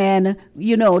than,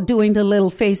 doing the little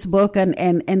Facebook and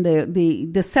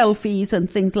the selfies and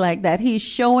things like that. He's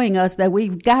showing us that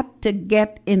we've got to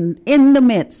get in the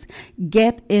midst,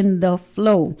 get in the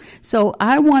flow. So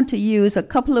I want to use a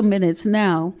couple of minutes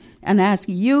now and ask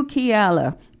you,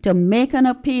 Kiala, to make an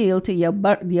appeal to your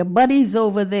buddies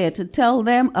over there, to tell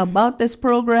them about this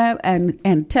program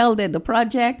and tell them the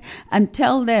project, and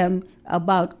tell them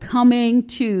about coming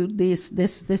to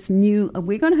this new,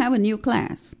 we're going to have a new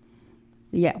class.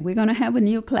 Yeah, we're going to have a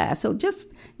new class. So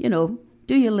just, do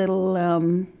your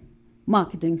little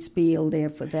marketing spiel there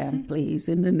for them, please,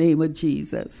 in the name of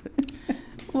Jesus.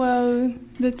 Well,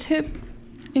 the tip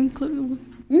include...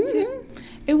 Mm-hmm.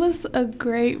 It was a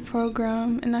great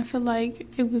program, and I feel like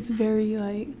it was very,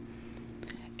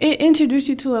 it introduced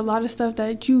you to a lot of stuff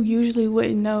that you usually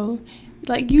wouldn't know.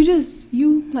 Like, you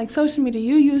social media,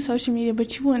 you use social media,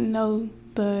 but you wouldn't know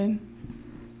the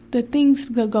things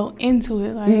that go into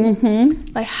it,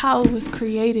 like how it was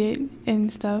created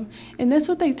and stuff. And that's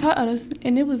what they taught us,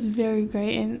 and it was very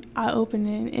great and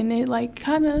eye-opening, and it,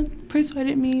 kind of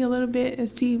persuaded me a little bit to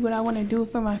see what I want to do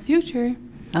for my future.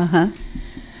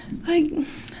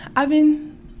 I've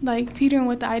been like teetering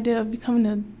with the idea of becoming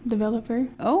a developer.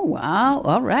 Oh, wow.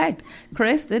 All right.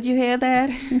 Chris, did you hear that?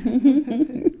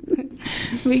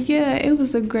 But yeah, it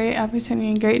was a great opportunity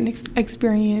and great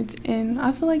experience. And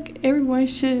I feel like everyone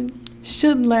should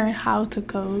learn how to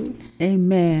code.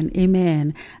 Amen,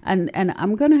 amen. And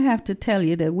I'm going to have to tell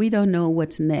you that we don't know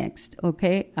what's next,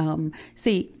 okay?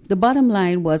 See, the bottom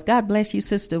line was, God bless you,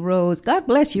 Sister Rose. God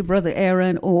bless you, Brother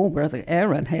Aaron. Oh, Brother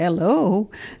Aaron,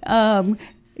 hello.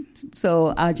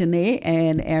 So Ajane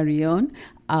and Arion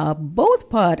are both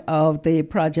part of the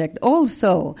project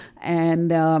also,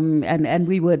 and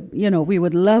we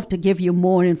would love to give you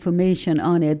more information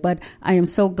on it. But I am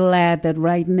so glad that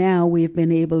right now we've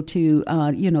been able to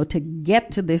to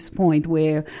get to this point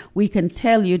where we can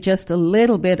tell you just a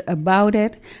little bit about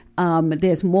it.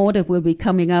 There's more that will be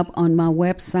coming up on my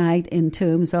website in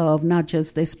terms of not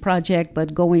just this project,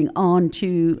 but going on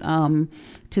to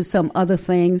some other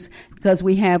things, because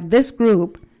we have this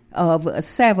group of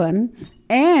 7.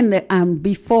 And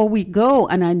before we go,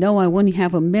 and I know I only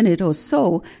have a minute or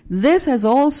so, this has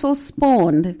also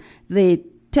spawned the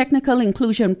Technical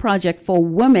Inclusion Project for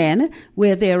Women,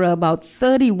 where there are about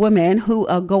 30 women who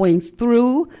are going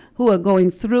through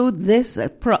this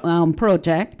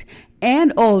project.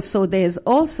 And also, there's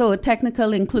also a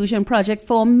Technical Inclusion Project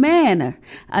for Men.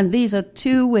 And these are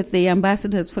 2 with the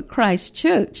Ambassadors for Christ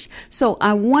Church. So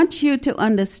I want you to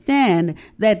understand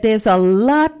that there's a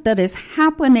lot that is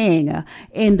happening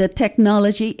in the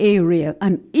technology area.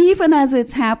 And even as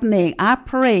it's happening, I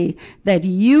pray that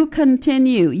you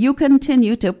continue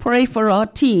to pray for our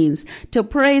teens, to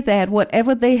pray that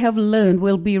whatever they have learned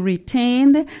will be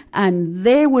retained and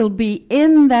they will be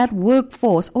in that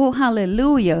workforce. Oh,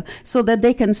 hallelujah. So that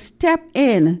they can step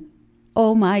in,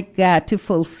 oh my God, to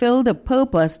fulfill the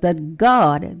purpose that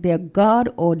their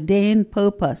God-ordained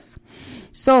purpose.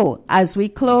 So as we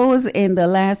close in the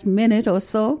last minute or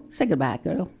so, say goodbye,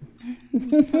 girl.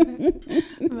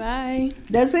 Bye.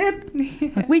 That's it?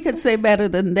 We could say better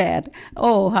than that.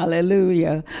 Oh,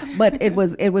 hallelujah. But it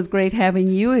was great having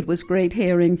you. It was great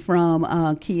hearing from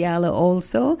Kiala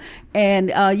also. And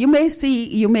you may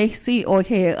see or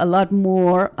hear a lot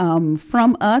more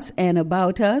from us and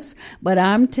about us. But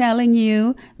I'm telling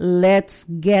you, let's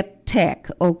get tech,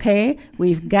 okay?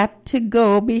 We've got to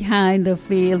go behind the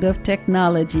field of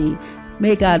technology.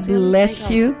 May God bless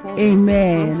you.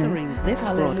 Amen. Sponsoring this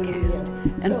broadcast,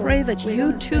 and pray that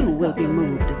you too will be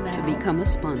moved to become a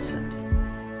sponsor.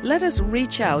 Let us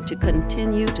reach out to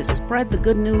continue to spread the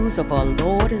good news of our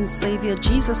Lord and Savior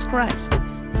Jesus Christ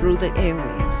through the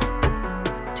airwaves.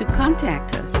 To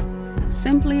contact us,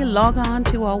 simply log on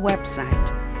to our website,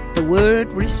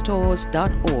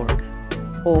 thewordrestores.org,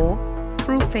 or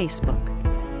through Facebook,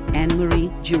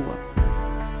 Anne-Marie Jewell,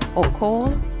 or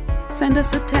send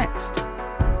us a text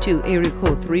to area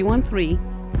code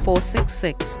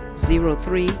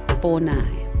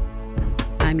 313-466-0349.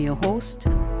 I'm your host,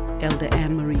 Elder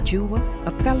Anne-Marie Jewell,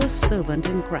 a fellow servant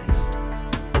in Christ.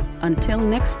 Until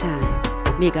next time,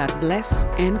 may God bless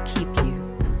and keep you,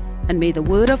 and may the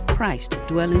word of Christ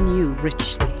dwell in you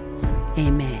richly.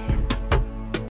 Amen.